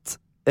at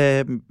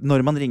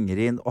når man ringer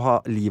inn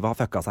og livet har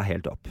fucka seg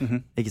helt opp,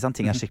 ikke sant?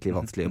 Ting er skikkelig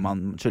vanskelig, og man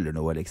skylder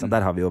noe, liksom.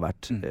 Der har vi jo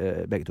vært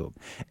begge to.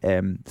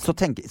 Så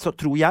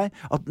tror jeg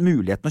at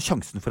muligheten og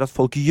sjansen for at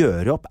folk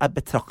gjør opp er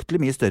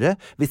betraktelig mye større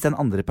hvis den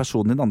andre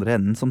personen i den andre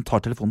enden som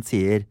tar telefonen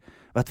sier,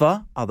 vet du hva,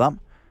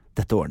 Adam,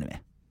 dette ordner vi.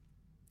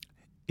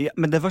 Ja,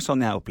 men det var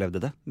sånn jeg opplevde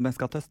det med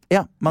Skatt Øst.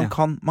 Ja, man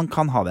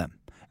kan ha det.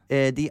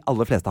 de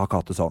aller fleste har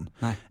ikke hatt det sånn.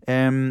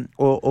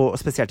 Og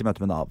spesielt i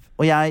møte med Nav.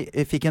 Og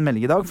jeg fikk en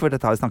melding i dag, for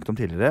dette har vi snakket om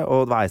tidligere,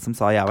 og det var jeg som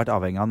sa jeg har vært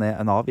avhengig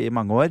av Nav i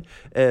mange år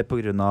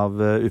på grunn av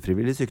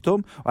ufrivillig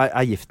sykdom, og jeg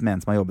er gift med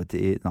en som har jobbet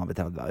i Nav i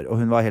 30 år.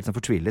 Og hun var helt sånn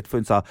fortvilet, for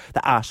hun sa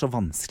det er så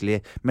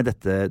vanskelig med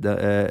dette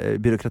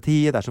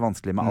byråkratiet, det er så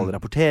vanskelig med all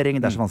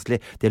rapportering, det er så vanskelig,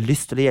 de har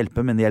lyst til å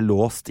hjelpe, men de er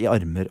låst i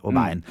armer og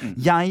bein.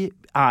 Jeg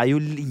er jo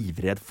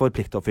livredd for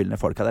pliktoppfyllende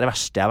folk. Det er det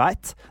verste jeg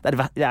vet. Det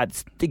er de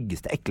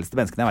styggeste, ekleste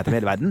menneskene jeg vet om i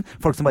hele verden.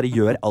 Folk som bare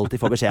gjør alt de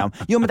får beskjed om.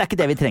 Jo, men det er ikke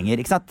det vi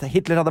trenger, ikke sant?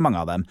 Hitler hadde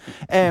mange av dem.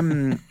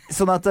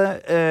 Sånn at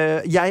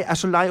jeg er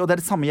så lei, og det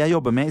er det samme jeg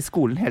jobber med i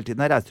skolen hele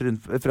tiden. Jeg reiser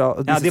rundt fra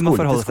de må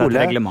forholde seg til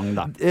reglement,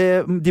 da.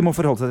 De må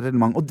forholde seg til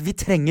reglement. Og vi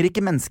trenger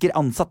ikke mennesker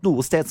ansatt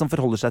noe sted som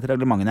forholder seg til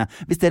reglementene.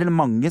 Hvis det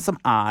reglementet som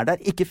er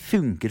der ikke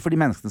funker for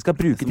de menneskene skal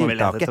bruke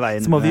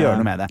tiltaket, så må vi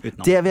gjøre noe med det.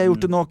 Det vi har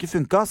gjort til nå ikke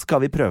funka,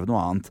 skal vi prøve noe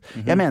annet.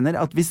 Jeg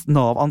mener at hvis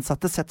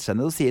Nav-ansatte setter seg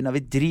ned og sier at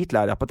vi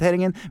dritlær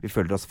rapporteringen, vi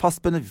føler oss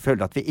fastbundet, vi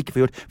føler at vi ikke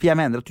får gjort, for jeg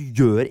mener at du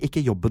gjør ikke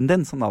jobben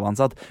din som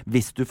Nav-ansatt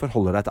hvis du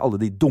forholder deg til alle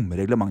de dumme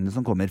reglementene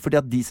som kommer, fordi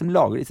at de som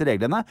lager disse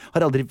reglene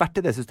har aldri vært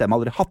i det systemet,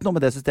 aldri hatt noe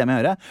med det systemet å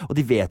gjøre, og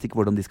de vet ikke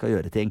hvordan de skal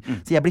gjøre ting.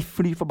 Så jeg blir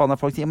fly forbanna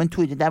folk sier, men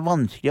Tore, det er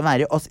vanskelig å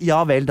være oss.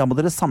 Ja vel, da må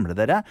dere samle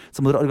dere, så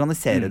må dere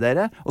organisere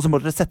dere, og så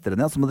må dere sette dere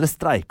ned, og så må dere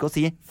streike og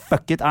si,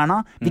 fuck it Erna,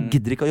 vi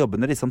gidder ikke å jobbe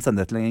under disse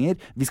omstendighetene lenger,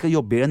 vi skal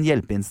jobbe i en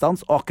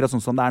hjelpeinstans, og akkurat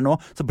sånn som det er nå,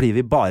 så blir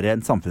vi bare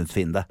en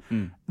samfunnsfiende.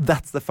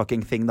 That's the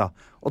fucking thing da.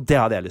 Og det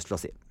hadde jeg lyst til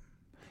å si.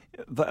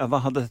 Hva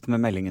hadde dette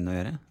med meldingen å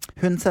gjøre?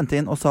 Hun sendte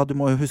inn og sa du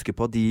må jo huske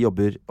på at de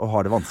jobber og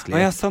har det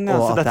vanskelig. Sånn, ja.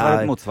 Så dette var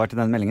et motsvar til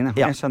den meldingen?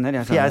 Ja. Jeg skjønner.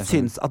 Jeg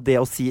synes at det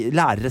å si,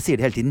 lærere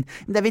sier det hele tiden,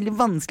 det er veldig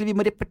vanskelig, vi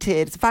må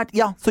repetere så fælt.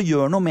 Ja, så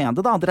gjør noe med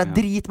det da. Dere er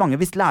dritmange.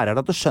 Hvis lærere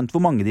hadde skjønt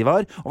hvor mange de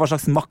var, og hva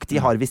slags makt de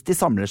har hvis de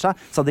samler seg,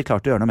 så hadde de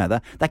klart å gjøre noe med det.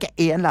 Det er ikke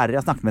én lærer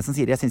jeg har snakket med som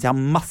sier jeg synes jeg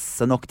har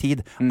masse nok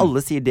tid. Alle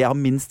sier det jeg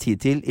har minst tid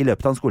til i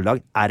løpet av en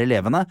skoledag er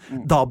elevene.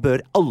 Da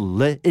bør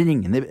alle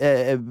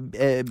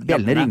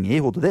bjellene ringe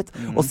i hodet ditt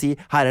og si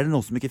her er det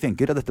noe som ikke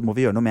funker, og dette må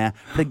vi gjøre noe med.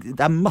 For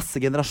det er masse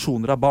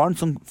generasjoner av barn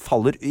som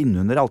faller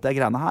innunder alt det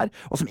greiene her,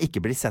 og som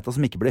ikke blir sett, og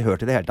som ikke blir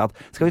hørt i det hele tatt.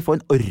 Skal vi få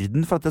en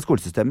orden for dette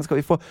skolesystemet? Skal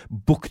vi få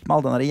bukt med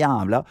all den der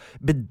jævla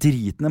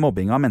bedritende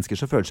mobbingen av mennesker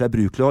som føler seg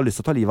ubrukelige og har lyst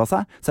til å ta livet av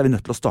seg, så er vi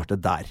nødt til å starte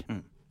der.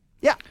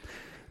 Ja.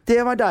 Det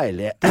var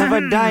deilig. Det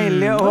var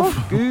deilig.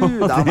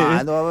 Gud,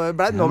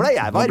 nå ble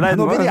jeg varm.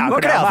 Nå begynner jeg å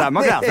kle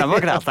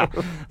seg.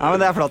 Ja,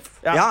 men det er flott.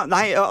 Ja,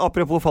 nei,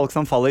 apropos folk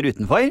som faller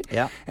utenfor.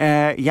 Ja.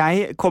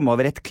 Jeg kom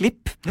over et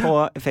klipp på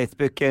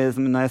Facebook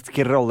som jeg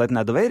scrollet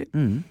nedover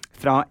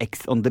fra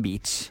Ex on the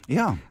Beach.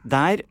 Ja.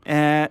 Der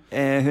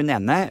hun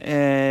ene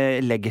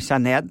legger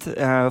seg ned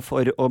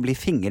for å bli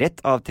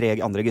fingret av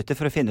 3 andre gutter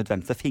for å finne ut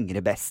hvem som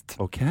fingrer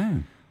best. Ok.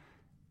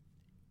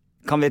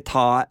 Kan vi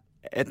ta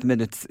et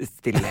minutts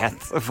stillhet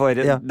for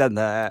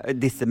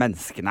disse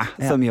menneskene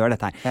som gjør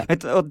dette her.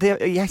 Og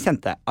jeg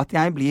kjente at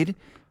jeg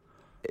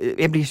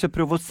blir så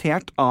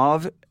provosert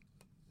av.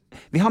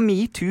 Vi har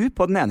MeToo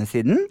på den ene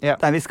siden,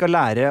 der vi skal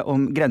lære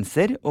om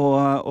grenser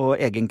og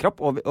egen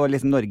kropp, og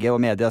liksom Norge og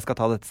media skal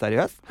ta dette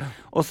seriøst.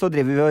 Og så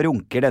driver vi og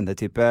runker denne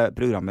type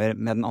programmer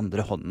med den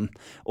andre hånden,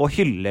 og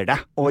hyller det,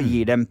 og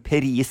gir dem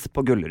pris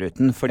på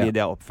Gullruten fordi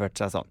de har oppført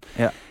seg sånn.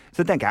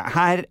 Så tenker jeg,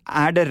 her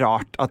er det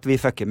rart at vi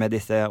fucker med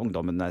disse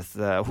ungdommenes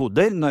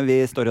hoder når vi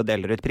står og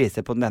deler ut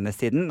priser på den ene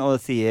siden og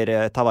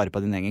sier ta vare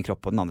på din egen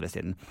kropp på den andre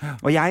siden.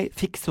 Og jeg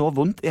fikk så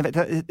vondt.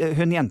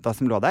 Hun jenta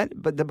som lå der,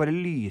 det bare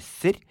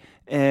lyser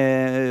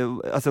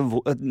altså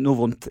noe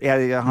vondt.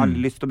 Jeg har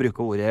lyst til å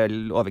bruke ordet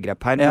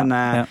overgrep her, men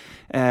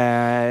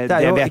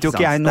det vet jo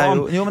ikke jeg nå.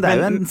 Jo, men det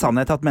er jo en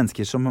sannhet at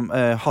mennesker som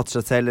hater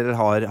seg selv eller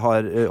har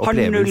opplevelser har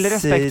null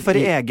respekt for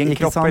egen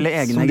kropp eller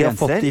egne grenser. Som de har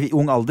fått i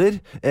ung alder,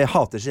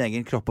 hater sin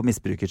egen kropp og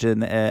misbruker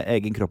sin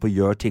egen kropp og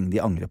gjør ting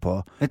de angrer på.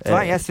 Vet du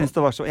hva,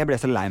 jeg ble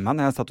så lei meg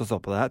når jeg satt og så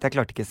på det at jeg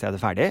klarte ikke å se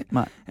det ferdig.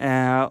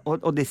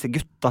 Og disse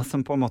gutta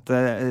som på en måte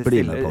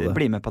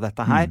blir med på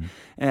dette her.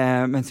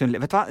 Mens hun,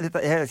 vet du hva,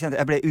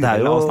 jeg ble uvel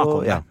av å snakke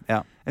om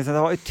det. Så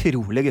det var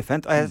utrolig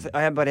guffent.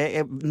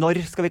 Når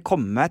skal vi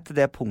komme til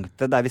det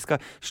punktet der vi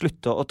skal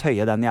slutte å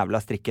tøye den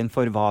jævla strikken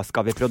for hva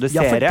skal vi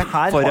produsere for at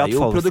folk skal se?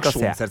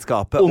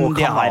 Produksjonsselskapet og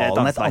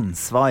kanalen et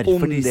ansvar.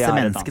 For disse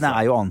menneskene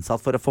er jo ansatt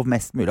for å få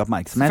mest mulig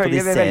oppmerksomhet. Og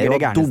de ser jo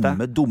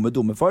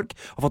dumme folk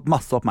har fått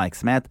masse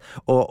oppmerksomhet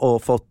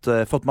og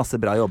fått masse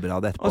bra jobber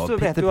av det etterpå. Og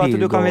så vet du at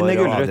du kan vinne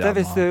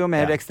Gullrute jo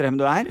mer ekstrem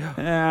du er.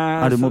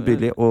 Er du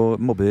mobile og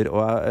mobber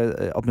og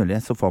alt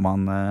mulig, så får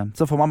man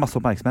masse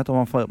oppmerksomhet,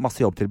 og man får masse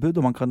jobbtilbud,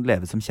 og man kan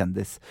leve som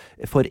kjendis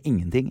for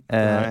ingenting. Det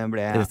er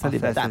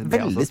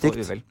veldig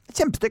stygt.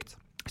 Kjempestygt.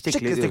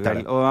 Skikkelig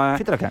stygt. Og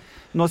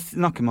nå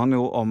snakker man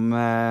jo om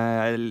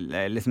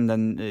liksom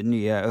den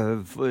nye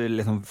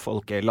liksom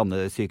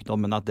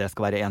folkelandesykdommen, at det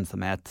skal være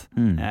ensomhet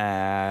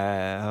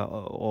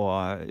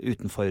og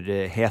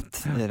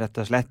utenforhet,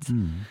 rett og slett.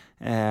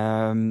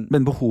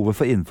 Men behovet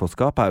for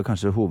innenforskap er jo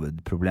kanskje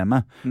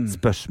hovedproblemet.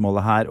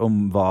 Spørsmålet her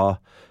om hva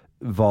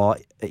hva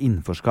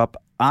innenforskap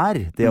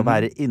det å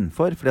være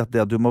innenfor, fordi at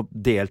det at du må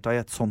delta i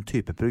et sånn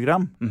type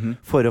program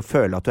for å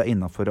føle at du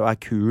innenfor og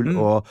kul,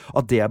 og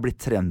at det blitt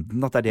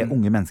trenden, at det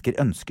unge mennesker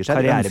ønsker seg.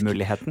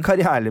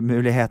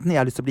 Karrieremuligheten. Jeg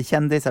har lyst til å bli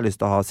kjendis, jeg har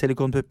lyst til å ha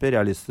silikonpupper, jeg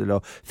har lyst til å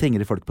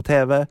fingre folk på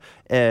TV.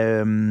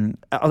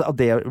 At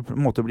det på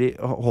en måte blir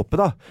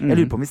håpet da.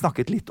 Jeg lurer på om vi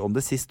snakket litt om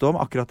det sist om,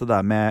 akkurat det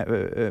der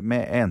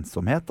med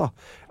ensomhet da.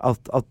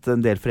 At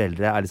en del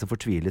foreldre liksom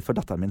fortvilet, for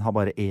datteren min har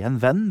bare en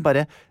venn,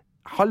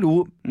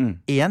 hallo,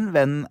 en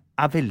venn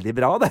veldig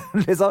bra det,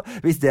 liksom.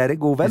 Hvis det en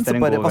god venn, så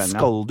bare, hva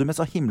skal du med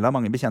så himla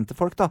mange bekjente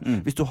folk da?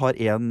 Hvis du har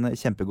en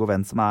kjempegod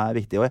venn som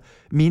viktig, og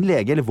min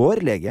lege, eller vår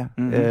lege,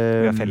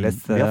 vi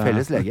har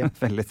felles lege,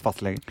 felles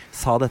fastlege,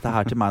 sa dette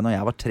her til meg når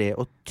jeg var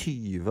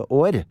 23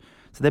 år,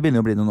 så det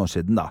begynner å bli noen år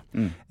siden da,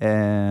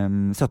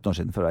 17 år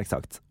siden for å være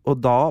eksakt, og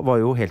da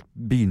var jo helt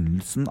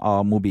begynnelsen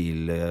av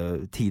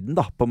mobiltiden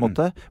da, på en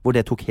måte, hvor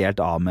det tok helt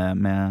av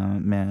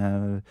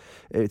med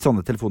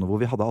sånne telefoner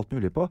hvor vi hadde alt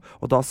mulig på,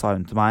 og da sa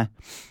hun til meg,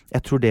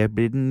 jeg tror det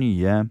blir den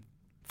nye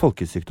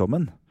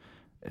folkesykdommen,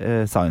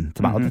 sa hun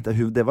til meg, at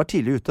det var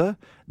tidlig ute,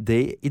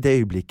 i det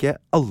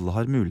øyeblikket alle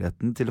har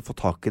muligheten til å få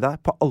tak i deg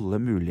på alle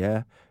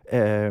mulige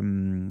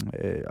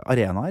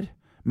arenaer,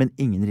 men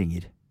ingen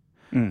ringer.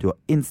 Du har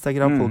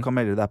Instagram, folk kan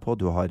melde deg på,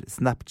 du har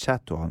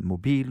Snapchat, du har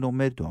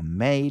mobilnummer, du har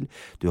mail,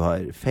 du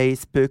har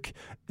Facebook.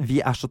 Vi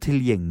så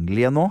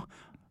tilgjengelige nå,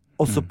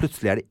 og så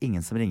plutselig det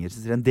ingen som ringer.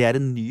 Så det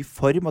en ny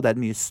form, og det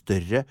en mye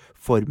større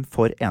form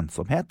for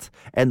ensomhet,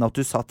 enn at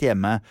du satt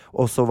hjemme,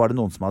 og så var det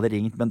noen som hadde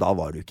ringt, men da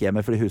var du ikke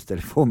hjemme, fordi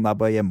hustelefonen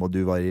bare hjemme, og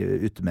du var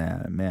ute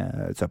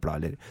med søpla,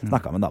 eller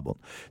snakket med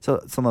naboen.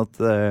 Sånn at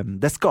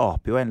det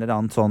skaper jo en eller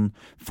annen sånn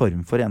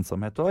form for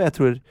ensomhet, og jeg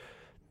tror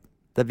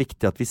det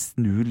viktig at vi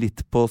snur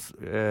litt på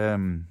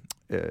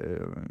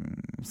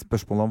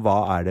spørsmålet om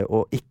hva det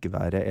å ikke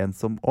være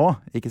ensom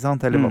ikke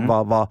sant? Eller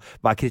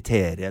hva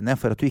kriteriene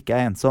for at du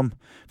ikke ensom?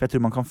 For jeg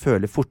tror man kan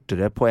føle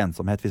fortere på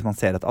ensomhet hvis man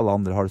ser at alle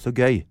andre har det så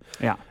gøy.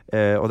 Ja.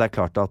 Og det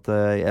klart at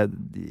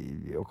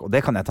og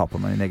det kan jeg ta på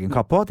min egen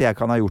kappe, at jeg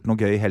kan ha gjort noe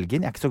gøy i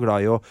helgen. Jeg ikke så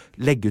glad i å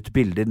legge ut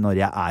bilder når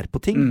jeg på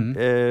ting.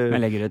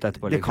 Men legger ut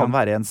etterpå, det kan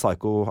være en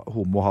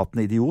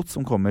psyko-homohatende idiot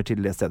som kommer til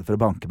det stedet for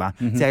å banke meg.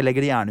 Så jeg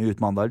legger det gjerne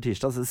ut mandag eller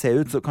tirsdag, så det ser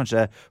ut så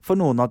kanskje for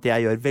noen at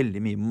jeg gjør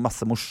veldig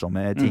masse morsomme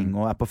ting,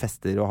 og på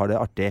fester og har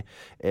det artig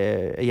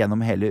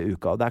gjennom hele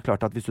uka. Og det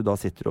klart at hvis du da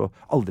sitter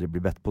og aldri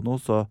blir bedt på noe,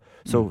 så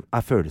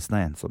følelsen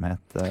av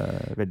ensomhet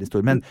veldig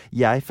stor. Men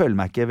jeg føler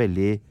meg ikke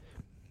veldig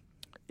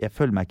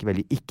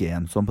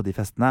ikke-ensom på de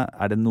festene.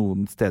 Det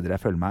noen steder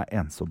jeg føler meg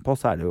ensom på,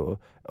 så det jo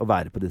å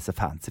være på disse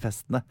fancy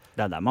festene.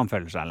 Det der man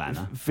føler seg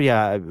alene. For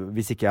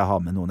hvis ikke jeg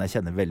har med noen jeg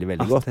kjenner veldig,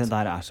 veldig godt. Det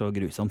der så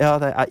grusomt. Ja,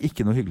 det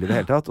ikke noe hyggelig i det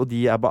hele tatt. Og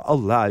de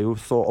alle jo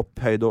så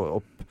opphøyd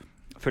og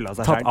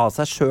tatt av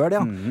seg selv, ja.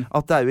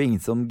 At det jo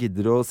ingen som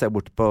gidder å se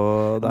bort på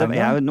det. Det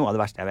jo noe av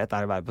det verste jeg vet,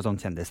 å være på sånn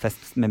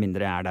kjendisfest, med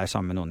mindre jeg der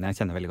sammen med noen jeg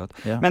kjenner veldig godt.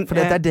 Ja. Men,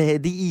 for det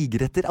de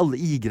igretter, alle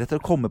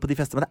igretter å komme på de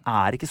festene, men det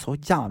ikke så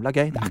jævla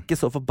gøy. Det ikke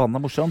så forbanna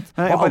morsomt.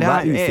 Og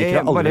alle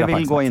usikre, alle bare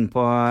vil gå inn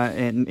på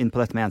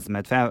dette med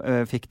ensomhet, for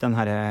jeg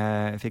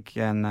fikk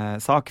en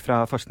sak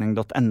fra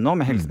forskning.no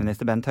med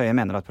helseminister Bent Høie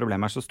mener at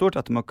problemet så stort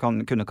at det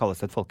kan kunne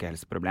kalles et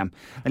folkehelseproblem.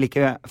 Det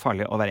like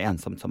farlig å være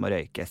ensom som å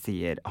røyke,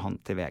 sier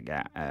han til VG.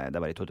 Det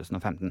var i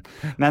 2015.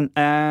 Men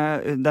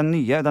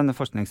denne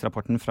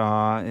forskningsrapporten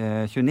fra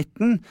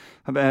 2019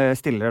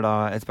 stiller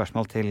da et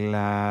spørsmål til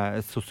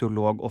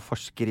sosiolog og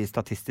forsker i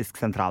Statistisk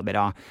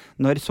sentralbyrå.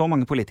 Når så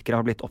mange politikere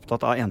har blitt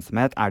opptatt av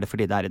ensomhet, det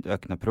fordi det et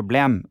økende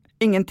problem.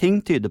 Ingenting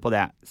tyder på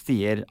det,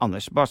 sier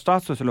Anders Barstad,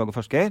 sosiolog og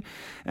forsker.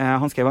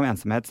 Han skrev om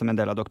ensomhet som en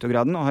del av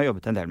doktorgraden og har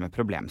jobbet en del med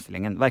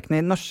problemstillingen. Hverken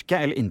i norske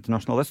eller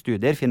internasjonale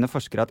studier finner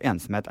forskere at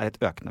ensomhet et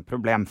økende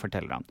problem,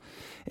 forteller han.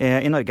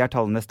 I Norge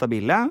tallene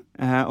stabile,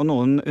 og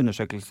noen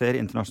undersøkelser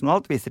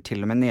internasjonalt viser til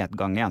og med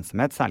nedgang i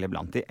ensomhet, særlig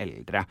blant de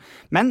eldre.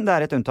 Men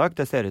det et unntak.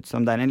 Det ser ut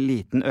som det en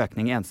liten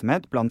økning i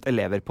ensomhet blant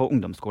elever på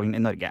ungdomsskolen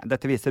i Norge.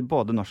 Dette viser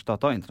både norsk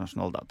data og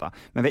internasjonal data.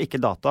 Men vi har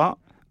ikke data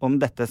om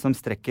dette som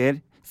strekker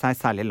seg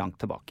særlig langt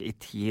tilbake i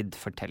tid,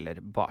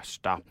 forteller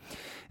Barstad.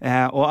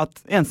 Og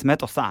at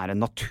ensomhet også en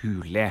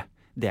naturlig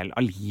del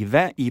av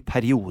livet i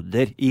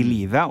perioder i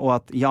livet, og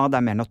at ja,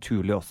 det mer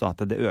naturlig også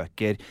at det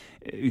øker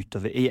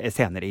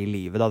senere i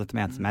livet, da, dette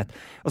med ensomhet.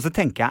 Og så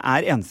tenker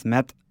jeg,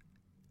 ensomhet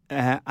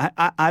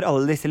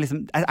alle disse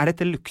liksom,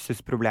 dette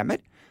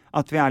luksusproblemer?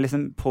 At vi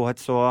liksom på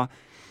et så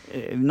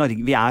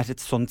Norge, vi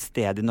et sånt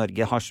sted i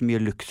Norge, har så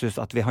mye luksus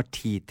at vi har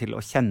tid til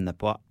å kjenne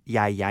på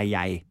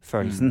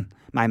jeg-følelsen.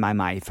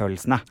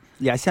 Meg-følelsene.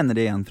 Jeg kjenner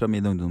det igjen fra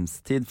min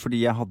ungdomstid,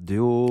 fordi jeg hadde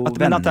jo venner.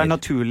 Men at det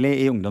naturlig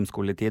i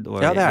ungdomsskoletid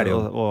og, ja, det det jo.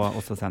 Og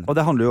også senere. Og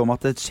det handler jo om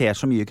at det skjer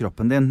så mye i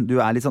kroppen din. Du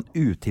litt sånn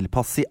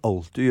utilpass i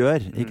alt du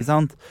gjør, ikke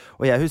sant?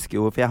 Og jeg husker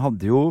jo, for jeg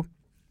hadde jo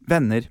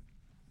venner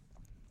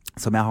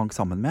som jeg hang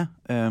sammen med.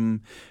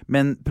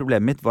 Men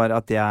problemet mitt var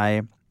at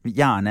jeg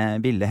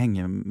gjerne ville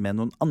henge med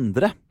noen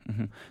andre.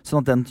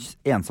 Sånn at den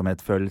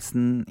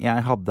ensomhetsfølelsen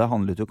jeg hadde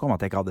handlet jo ikke om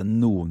at jeg ikke hadde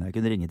noen jeg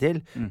kunne ringe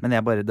til, men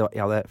jeg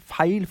hadde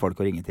feil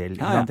folk å ringe til.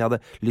 Jeg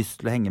hadde lyst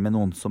til å henge med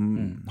noen som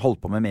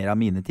holdt på med mer av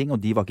mine ting,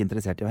 og de var ikke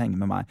interessert i å henge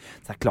med meg.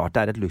 Så det er klart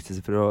det er et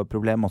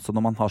luksusproblem også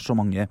når man har så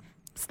mange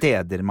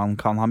steder man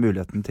kan ha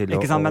muligheten til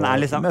ikke sant, men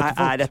møte folk.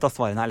 Er et av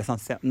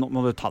svarene nå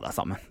må du ta deg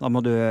sammen. Da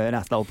må du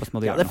reise deg opp og så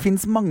må du gjøre noe. Det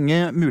finnes mange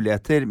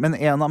muligheter, men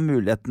en av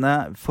mulighetene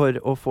for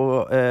å få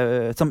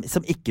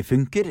som ikke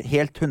funker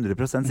helt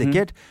 100%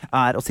 sikkert,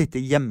 er å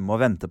sitte hjemme og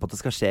vente på at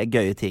det skal skje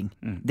gøye ting.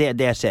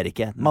 Det skjer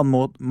ikke. Man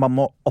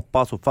må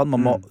opp av sofaen,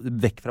 man må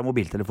vekk fra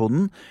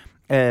mobiltelefonen.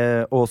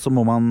 Og så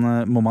må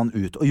man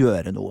ut og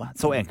gjøre noe.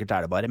 Så enkelt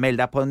er det bare. Meld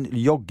deg på en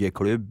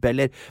joggeklubb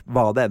eller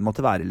hva det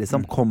måtte være,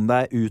 liksom. Kom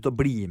deg ut og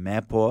bli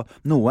med på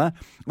noe.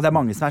 Og det er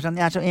mange som er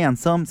sånn, jeg er så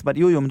ensom. Så bare,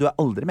 jo, men du er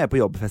aldri med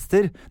på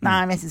jobbfester. Nei,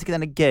 men jeg synes ikke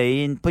det er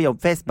gøy på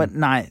jobbfest. Bare,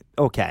 nei,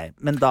 ok.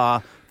 Men da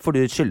får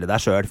du skylde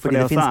deg selv. Fordi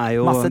det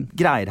finnes masse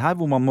greier her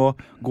hvor man må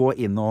gå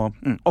inn og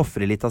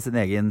offre litt av sin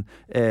egen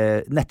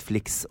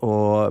Netflix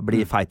og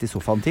bli feit i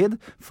sofaen-tid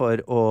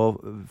for å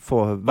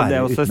få være uten med mennesker. Og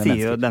det også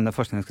sier jo denne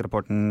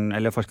forskningsrapporten,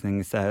 eller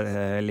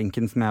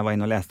forskningslinken som jeg var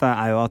inne og leste,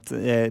 er jo at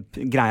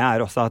greia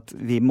er også at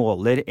vi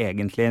måler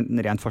egentlig,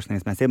 rent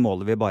forskningsmessig,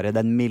 måler vi bare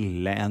den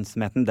milde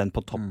ensomheten, den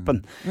på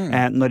toppen.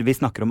 Når vi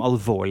snakker om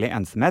alvorlig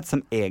ensomhet,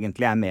 som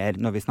egentlig er mer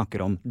når vi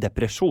snakker om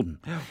depresjon.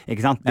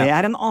 Ikke sant? Det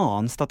er en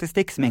annen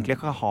statistikk som egentlig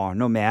ikke har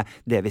noe med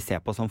det vi ser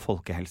på som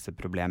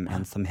folkehelseproblem,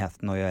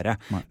 ensomheten å gjøre.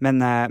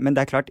 Men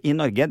det er klart, i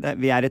Norge,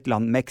 vi er et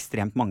land med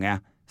ekstremt mange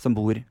som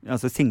bor,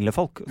 altså single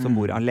folk, som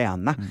bor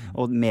alene,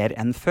 og mer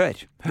enn før.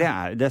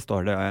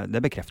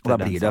 Det bekrefter. Og da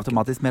blir det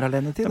automatisk mer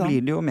alenetid, da? Da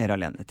blir det jo mer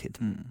alenetid.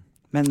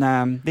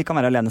 Men vi kan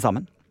være alene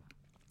sammen.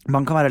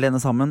 Man kan være alene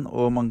sammen,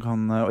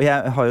 og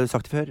jeg har jo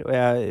sagt det før, og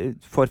jeg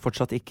får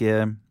fortsatt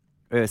ikke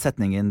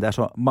setningen, det er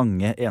så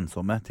mange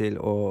ensomme til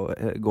å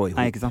gå i hop.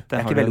 Nei, ikke sant?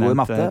 Jeg er ikke veldig god i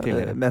matte,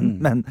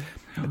 men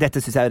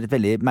dette synes jeg er et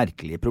veldig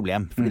merkelig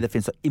problem, fordi det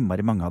finnes så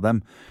innmari mange av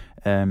dem.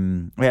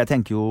 Og jeg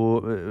tenker jo,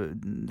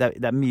 det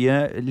er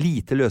mye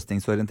lite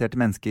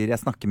løsningsorienterte mennesker jeg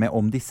snakker med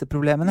om disse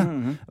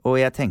problemene, og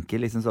jeg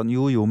tenker liksom sånn,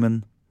 jo,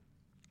 men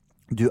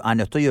du er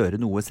nødt til å gjøre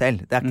noe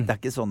selv. Det er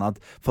ikke sånn at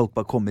folk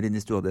bare kommer inn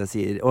i stua og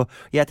sier, og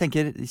jeg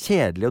tenker,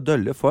 kjedelige og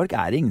dølle folk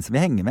er ingen som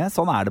vil henge med.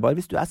 Sånn er det bare.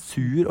 Hvis du er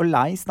sur og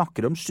lei,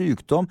 snakker om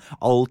sykdom,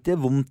 alltid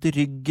er vondt i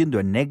ryggen,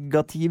 du er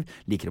negativ,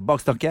 liker å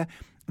baksnakke,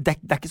 det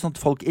er ikke sånn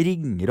at folk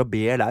ringer og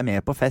ber deg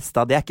med på fest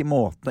da. Det er ikke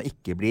måten å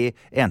ikke bli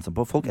ensom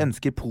på. Folk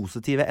ønsker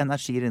positive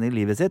energier inn i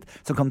livet sitt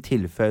som kan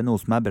tilføye noe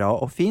som er bra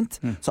og fint.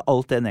 Så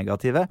alt det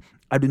negative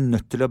er du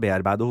nødt til å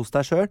bearbeide hos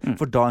deg selv,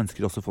 for da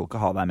ønsker også folk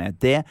å ha deg med.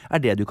 Det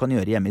er det du kan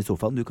gjøre hjemme i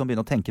sofaen. Du kan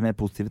begynne å tenke mer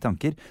positive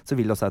tanker, så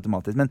vil det også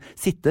automatisk. Men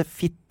sitte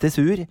fitte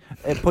sur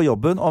på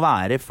jobben og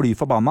være fly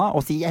forbanna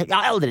og si, jeg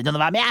har aldri noe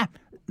å være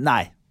med!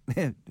 Nei.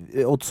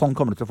 Og sånn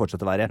kommer det til å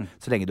fortsette å være,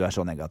 så lenge du er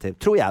så negativ.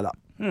 Tror jeg da.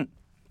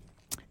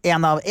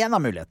 En av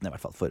mulighetene i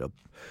hvert fall for å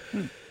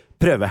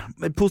prøve.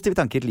 Positive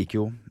tanker liker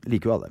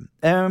jo alle.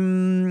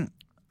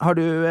 Har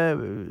du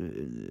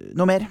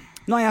noe mer?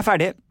 Nå er jeg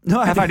ferdig. Nå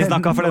er jeg ferdig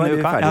snakket for denne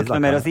uka. Jeg har ikke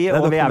noe mer å si,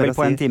 og vi er vel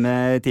på en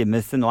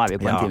nå er vi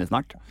på en time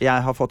snart.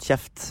 Jeg har fått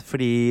kjeft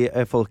fordi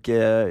folk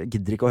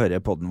gidder ikke å høre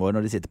podden vår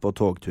når de sitter på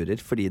togturer,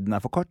 fordi den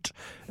er for kort.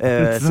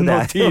 Så nå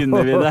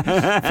tyner vi det.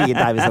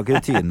 Nei, vi skal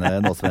ikke tyne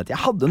noe som heter.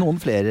 Jeg hadde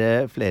noen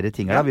flere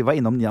ting her. Jeg var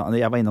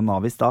innom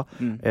Nav i stad.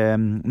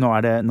 Nå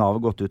er det Nav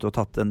gått ut og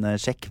tatt en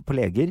sjekk på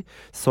leger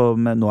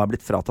som nå er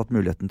blitt fratatt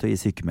muligheten til å gi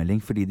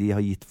sykemelding fordi de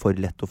har gitt for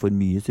lett og for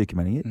mye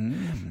sykemeldinger.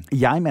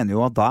 Jeg mener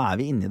jo at da er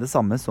vi inne i det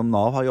samme som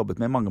Nav har jobbet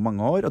med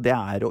mange år, og det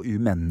er å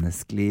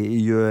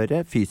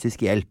umenneskeliggjøre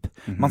fysisk hjelp.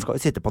 Man skal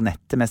jo sitte på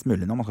nettet mest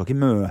mulig nå, man skal ikke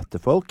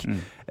møte folk.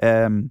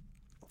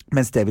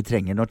 Mens det vi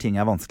trenger når ting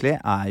er vanskelig,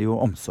 er jo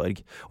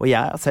omsorg. Og jeg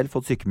har selv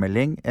fått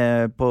sykemelding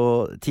på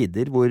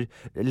tider hvor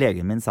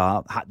legen min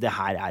sa, det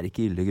her er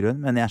ikke gyldig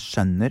grunn, men jeg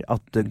skjønner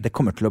at det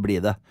kommer til å bli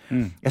det.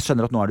 Jeg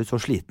skjønner at nå er du så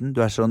sliten,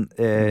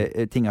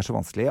 ting er så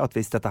vanskelig, at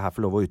hvis dette her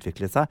får lov å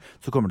utvikle seg,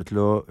 så kommer det til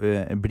å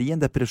bli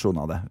en depresjon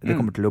av det. Det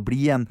kommer til å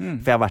bli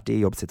for jeg har vært i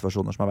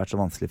jobbsituasjoner som har vært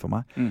så vanskelig for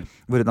meg.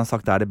 Hvor hun har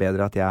sagt, er det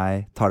bedre at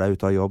jeg tar deg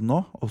ut av jobb nå,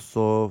 og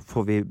så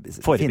får vi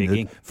finne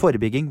ut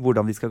forebygging,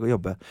 hvordan vi skal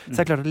jobbe. Så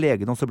det er klart at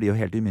legen også blir jo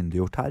helt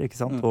umyndiggjort her, ikke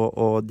sant?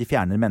 Og de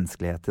fjerner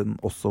menneskeligheten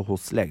også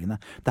hos legene.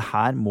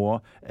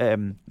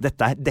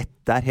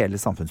 Dette er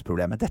hele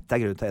samfunnsproblemet. Dette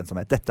er grunnen til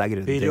ensomhet. Dette er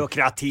grunnen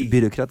til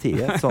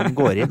byråkratiet som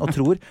går inn og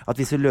tror at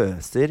hvis vi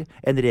løser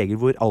en regel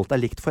hvor alt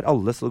er likt for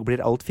alle, så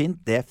blir alt fint.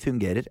 Det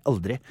fungerer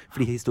aldri,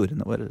 fordi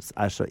historiene våre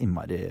er så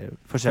innmari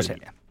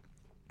forskjellige.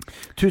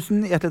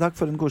 Tusen hjertelig takk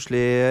for en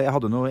koselig. Jeg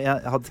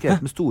hadde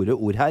skrevet med store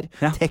ord her.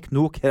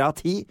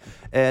 Teknokrati.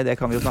 Det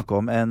kan vi jo snakke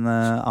om en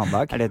annen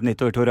dag. Er det et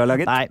nytt ord Tore har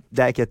laget? Nei,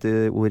 det er ikke et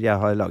ord jeg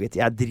har laget.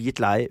 Jeg er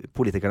dritlei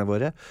politikerne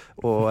våre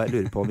og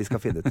lurer på om vi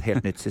skal finne et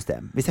helt nytt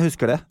system. Hvis jeg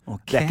husker det.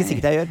 Det er ikke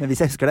sikkert jeg gjør, men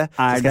hvis jeg husker det,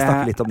 så skal jeg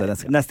snakke litt om det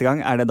neste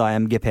gang. Er det da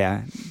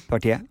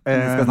MGP-partiet vi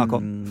skal snakke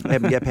om?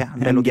 MGP,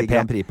 Melodi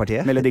Grand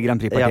Prix-partiet. Melodi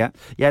Grand Prix-partiet.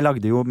 Ja. Jeg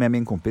lagde jo med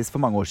min kompis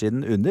for mange år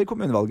siden, under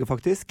kommunevalget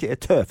faktisk,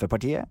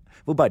 Tøfe-partiet,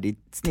 hvor bare de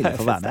snille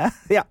får være med.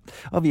 Ja,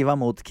 og vi var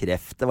mot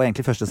kreft. Det var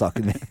egentlig første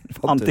saken vi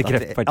fant ut.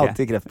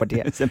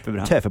 Antikreftpartiet.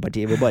 Kjempebra.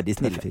 Tøfepartiet, hvor bare de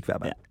snille fikk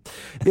være med.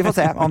 Vi får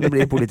se om det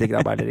blir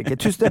politikere eller ikke.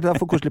 Tusen hjertelig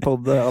takk for koselig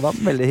podd, Adam.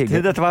 Veldig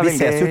hyggelig. Vi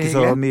ses jo ikke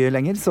så mye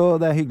lenger, så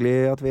det er hyggelig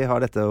at vi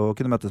har dette å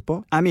kunne møtes på.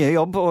 Det er mye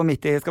jobb, og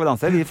midt i Skal vi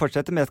danse. Vi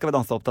fortsetter med Skal vi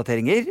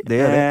danse-oppdateringer. Det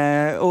gjør vi.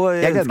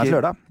 Jeg gleder meg til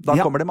lørdag. Da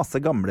kommer det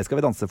masse gamle Skal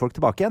vi danse-folk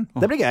tilbake igjen.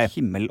 Det blir gøy.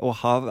 Himmel og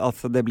hav.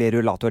 Altså, det blir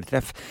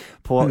rullatortreff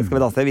på Skal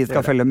vi danse. Vi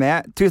skal følge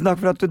med. Tusen takk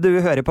for at du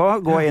hører på.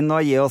 Gå inn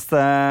og gi oss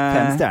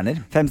 5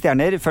 stjerner. 5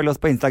 stjerner. Følg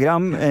oss på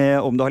Instagram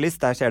om du har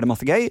lyst. Der skjer det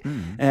masse gøy.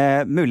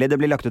 Mulig det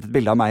blir lagt ut et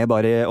bilde av meg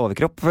bare i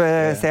overkropp,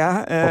 ser jeg.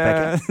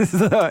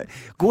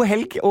 God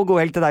helg, og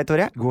god helg til deg,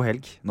 Tore. God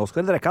helg. Nå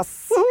skal det drikkes.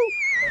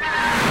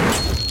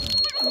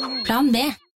 Plan B.